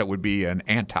he thought it would be an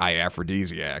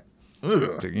anti-aphrodisiac.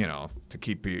 To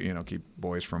keep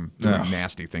boys from doing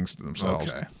nasty things to themselves.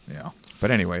 Okay, yeah. But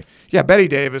anyway, yeah, Betty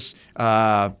Davis,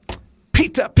 pita.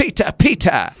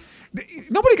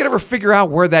 Nobody could ever figure out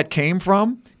where that came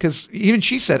from because even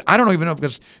she said, I don't even know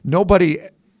because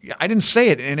I didn't say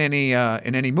it in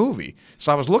any movie.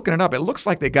 So I was looking it up. It looks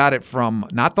like they got it from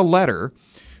not The Letter,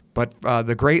 but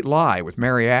The Great Lie with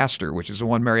Mary Astor, which is the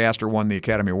one Mary Astor won the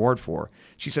Academy Award for.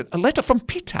 She said, a letter from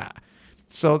Pita.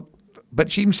 So. But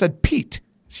she even said Pete.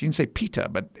 She didn't say Pita.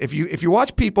 But if you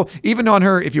watch people, even on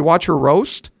her, if you watch her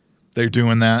roast, they're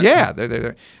doing that. Yeah,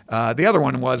 they're. The other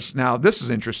one was now. This is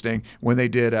interesting when they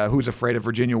did Who's Afraid of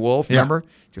Virginia Woolf. Remember?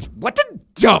 Just what a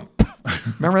dump.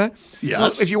 Remember that? Yes.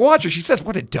 Well, if you watch her, she says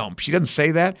what a dump. She doesn't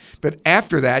say that, but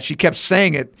after that, she kept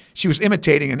saying it. She was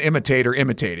imitating an imitator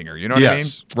imitating her. You know what I mean?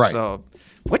 Yes. Right. So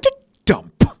what a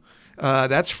dump.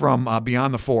 That's from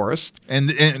Beyond the Forest.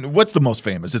 And what's the most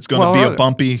famous? It's going to be a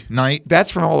bumpy night. That's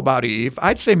from All About Eve.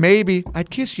 I'd say maybe I'd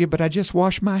kiss you, but I just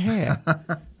washed my hair.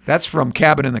 That's from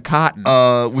Cabin in the Cotton.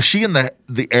 Was she in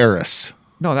the Heiress?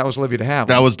 No, that was Olivia de Havilland.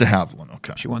 That was de Havilland.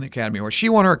 Okay. She won the Academy Award. She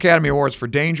won her Academy Awards for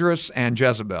Dangerous and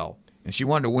Jezebel, and she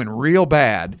wanted to win real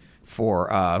bad for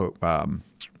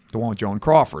the one with Joan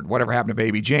Crawford. Whatever happened to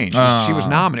Baby Jane? She was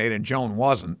nominated, and Joan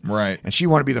wasn't. Right. And she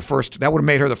wanted to be the first. That would have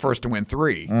made her the first to win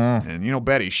 3. And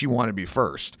Betty, she wanted to be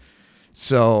first.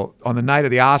 So on the night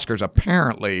of the Oscars,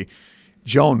 apparently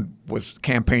Joan was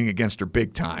campaigning against her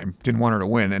big time. Didn't want her to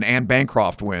win, and Anne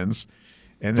Bancroft wins.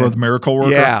 And then, for the Miracle Worker?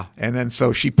 Yeah. And then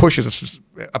so she pushes us.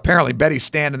 Apparently Betty's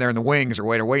standing there in the wings or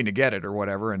waiting to get it or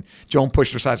whatever. And Joan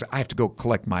pushed her aside. Said, I have to go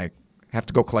collect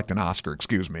an Oscar,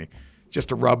 excuse me, just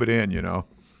to rub it in, Yeah,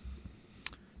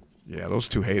 those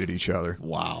two hated each other.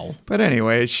 Wow. But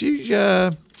anyway, they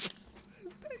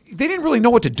didn't really know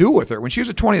what to do with her when she was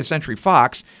at 20th Century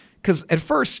Fox. Because at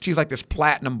first she's like this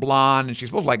platinum blonde, and she's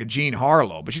supposed to like a Jean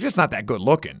Harlow, but she's just not that good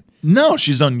looking. No,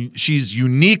 she's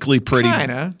uniquely pretty.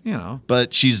 Kinda,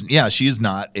 But she is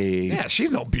not a. Yeah,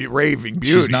 she's no raving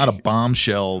beauty. She's not a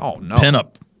bombshell. Oh no,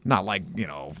 pinup. Not like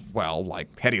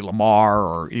like Hedy Lamarr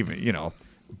or even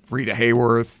Rita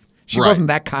Hayworth. She wasn't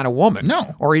that kind of woman.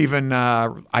 No, or even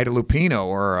Ida Lupino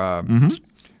or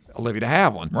Olivia de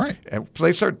Havilland. Right. And so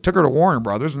they took her to Warner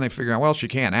Brothers, and they figured out, well, she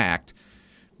can't act,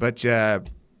 but.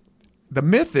 The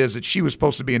myth is that she was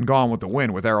supposed to be in Gone with the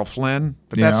Wind with Errol Flynn,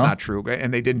 but that's not true.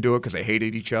 And they didn't do it because they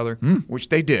hated each other, which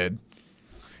they did.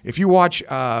 If you watch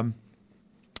Private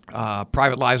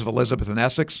Lives of Elizabeth and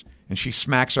Essex, and she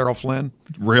smacks Errol Flynn,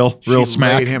 real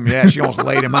smack. She almost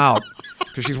laid him out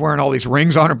because she's wearing all these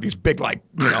rings on her, these big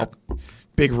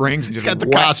big rings. And She's got the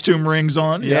costume rings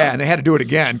on. Yeah, and they had to do it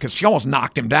again because she almost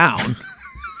knocked him down.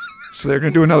 So they're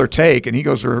going to do another take, and he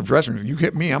goes to her dressing room. You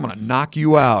hit me, I'm going to knock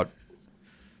you out.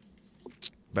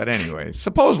 But anyway,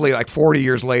 supposedly like 40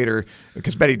 years later,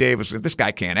 because Betty Davis said, this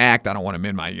guy can't act. I don't want him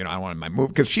in my, I don't want him in my movie.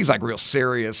 Because she's like real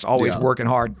serious, always working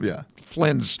hard. Yeah.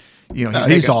 Flynn's,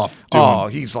 he's off.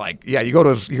 He's like, you go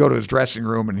to his dressing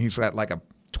room and he's got like a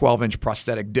 12-inch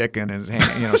prosthetic dick in his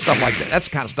hand, stuff like that. That's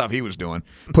the kind of stuff he was doing,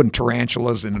 putting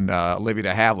tarantulas in Olivia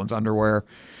de Havilland's underwear.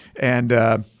 And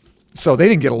so they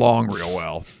didn't get along real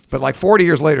well. But like 40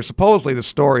 years later, supposedly the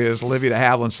story is Olivia de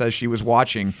Havilland says she was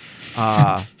watching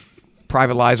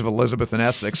Private Lives of Elizabeth and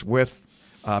Essex with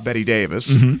Betty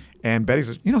Davis. And Betty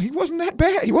says, he wasn't that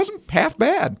bad. He wasn't half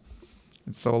bad.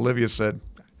 And so Olivia said,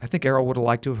 I think Errol would have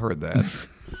liked to have heard that.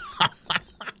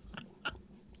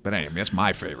 But anyway, that's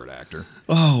my favorite actor.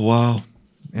 Oh, wow.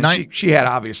 And she had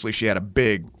a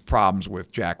big problems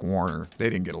with Jack Warner.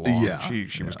 They didn't get along. Yeah.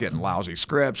 She was getting lousy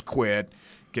scripts, quit,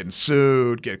 getting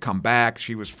sued, come back.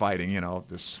 She was fighting,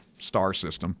 this star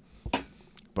system.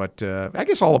 But I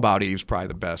guess All About Eve's probably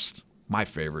the best. My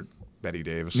favorite, Betty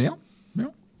Davis. Yeah.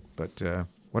 But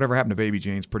Whatever Happened to Baby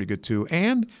Jane's pretty good too.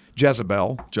 And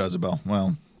Jezebel,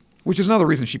 well. which is another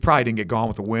reason she probably didn't get Gone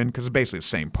with the Wind, because it's basically the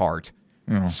same part.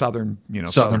 Southern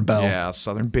Belle. Yeah,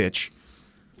 Southern bitch.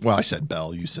 Well, I said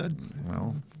Belle. You said...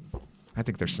 Well, I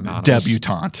think they're synonymous.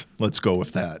 Debutante. Let's go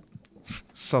with that.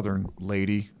 Southern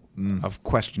lady of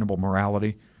questionable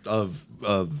morality.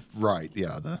 Right,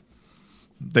 yeah.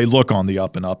 They look on the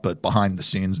up and up, but behind the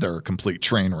scenes, they're a complete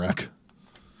train wreck.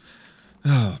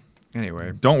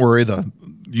 Anyway. Don't worry, the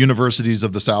universities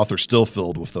of the South are still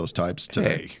filled with those types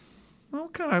today. Hey,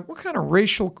 what kind of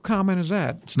racial comment is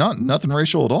that? It's nothing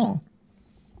racial at all.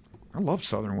 I love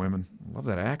Southern women. I love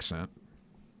that accent.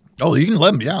 Oh, you can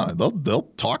let them, yeah. They'll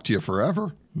talk to you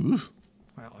forever. Oof.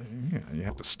 Well, yeah, you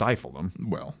have to stifle them.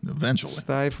 Well, eventually.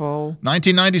 Stifle.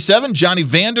 1997, Johnny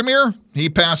Vandermeer. He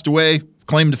passed away.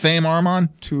 Claim to fame, Armand.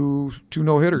 Two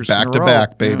no-hitters back to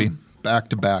back, baby. Yeah. Back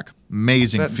to back.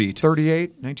 Amazing feat.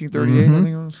 1938, I think it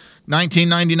was.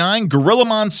 1999, Gorilla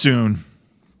Monsoon.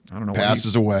 I don't know.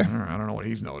 Passes away. I don't know what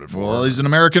he's noted for. Well, he's an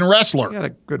American wrestler. He had a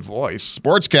good voice.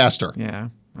 Sportscaster. Yeah,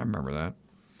 I remember that.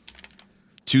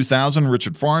 2000,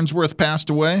 Richard Farnsworth passed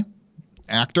away.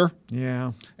 Actor.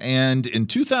 Yeah. And in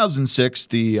 2006,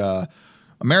 the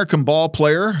American ball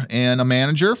player and a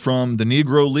manager from the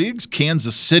Negro Leagues,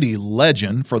 Kansas City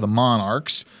legend for the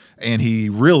Monarchs, and he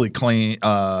really came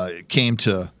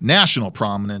to national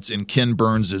prominence in Ken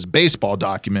Burns' baseball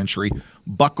documentary,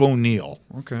 Buck O'Neil.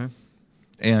 Okay.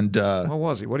 And what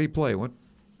was he? What did he play? What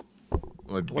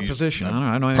position?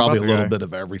 I don't know. Probably about a little bit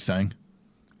of everything.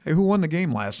 Hey, who won the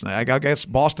game last night? I guess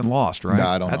Boston lost, right? No,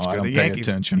 I don't know. I don't pay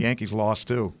attention. The Yankees lost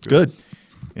too. Good.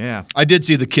 Yeah. I did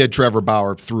see the kid Trevor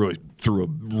Bauer threw a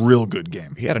real good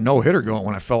game. He had a no-hitter going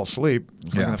when I fell asleep. It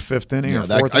was like in the fifth inning or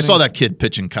fourth inning. I saw that kid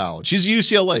pitch in college. He's a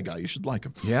UCLA guy. You should like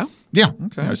him. Yeah? Yeah.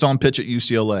 Okay. I saw him pitch at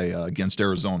UCLA against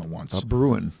Arizona once. A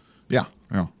Bruin. Yeah.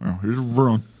 He's a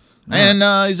Bruin.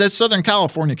 And he's a Southern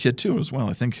California kid too as well,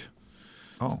 I think.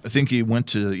 Oh. I think he went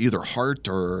to either Hart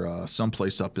or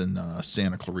someplace up in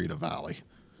Santa Clarita Valley.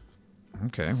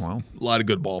 Okay, well. A lot of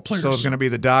good ball players. So it's going to be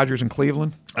the Dodgers and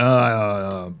Cleveland?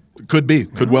 Could be.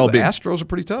 Could well be. The Astros are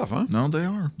pretty tough, huh? No, they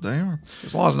are. They are.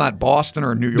 As long as it's not Boston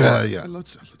or New York. Yeah.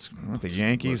 Let's I want the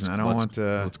Yankees, and I don't want to.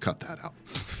 Let's cut that out.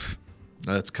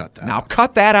 Let's cut that out. Now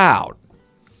cut that out.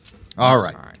 All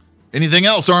right. Anything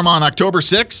else, Armand? October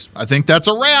 6th? I think that's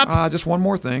a wrap. Just one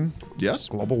more thing. Yes?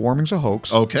 Global warming's a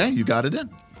hoax. Okay, you got it in.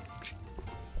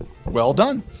 Well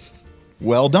done.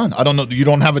 Well done. I don't know. You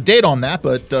don't have a date on that,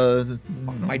 but...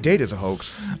 My date is a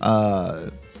hoax.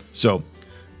 So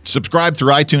subscribe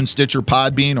through iTunes, Stitcher,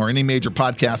 Podbean, or any major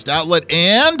podcast outlet,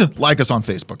 and like us on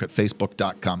Facebook at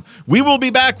facebook.com. We will be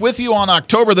back with you on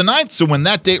October the 9th, so when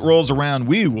that date rolls around,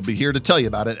 we will be here to tell you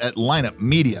about it at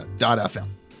lineupmedia.fm.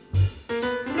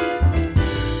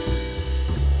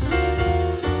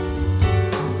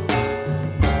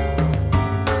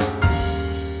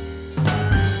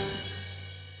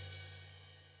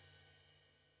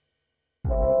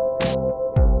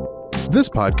 This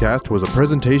podcast was a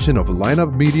presentation of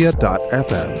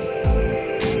lineupmedia.fm.